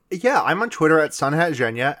 Yeah, I'm on Twitter at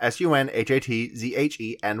Sunhatzhenya,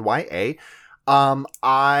 SUNHATZHENYA.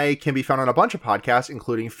 I can be found on a bunch of podcasts,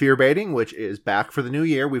 including Fear Baiting, which is back for the new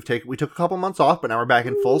year. We took a couple months off, but now we're back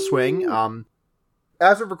in full swing.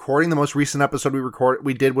 As of recording, the most recent episode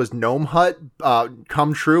we did was Gnome Hut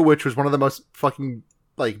Come True, which was one of the most fucking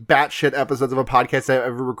like batshit episodes of a podcast I've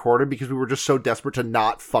ever recorded, because we were just so desperate to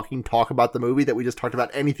not fucking talk about the movie that we just talked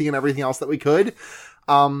about anything and everything else that we could.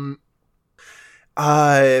 But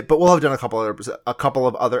we'll have done a couple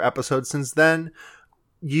of other episodes since then.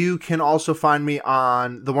 You can also find me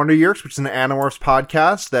on The Wonder Years, which is an Animorphs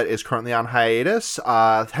podcast that is currently on hiatus.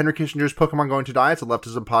 Henry Kissinger's Pokemon Going to Die. It's a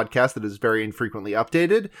leftism podcast that is very infrequently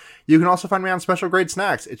updated. You can also find me on Special Grade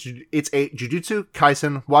Snacks. It's a Jujutsu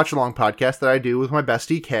Kaisen watch-along podcast that I do with my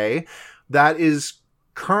bestie Kay. That is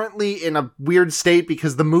currently in a weird state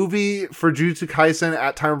because the movie for Jujutsu Kaisen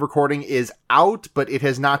at time of recording is out, but it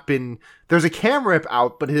has not been... There's a cam rip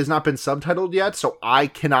out, but it has not been subtitled yet, so I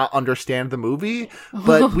cannot understand the movie.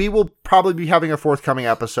 But we will probably be having a forthcoming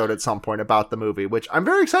episode at some point about the movie, which I'm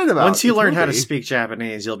very excited about. Once you learn how to speak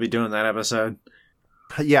Japanese, you'll be doing that episode.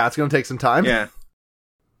 Yeah, it's going to take some time. Yeah.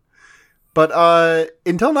 But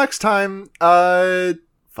until next time,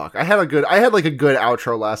 fuck, I had a good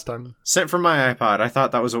outro last time. Sent from my iPod. I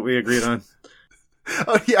thought that was what we agreed on.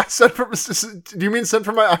 Oh yeah, do you mean sent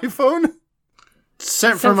from my iPhone?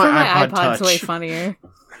 Sent from my iPod iPod's Touch. way funnier.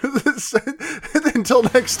 Until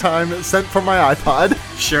next time, sent from my iPod.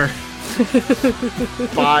 Sure.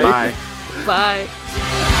 Bye. Bye. Bye.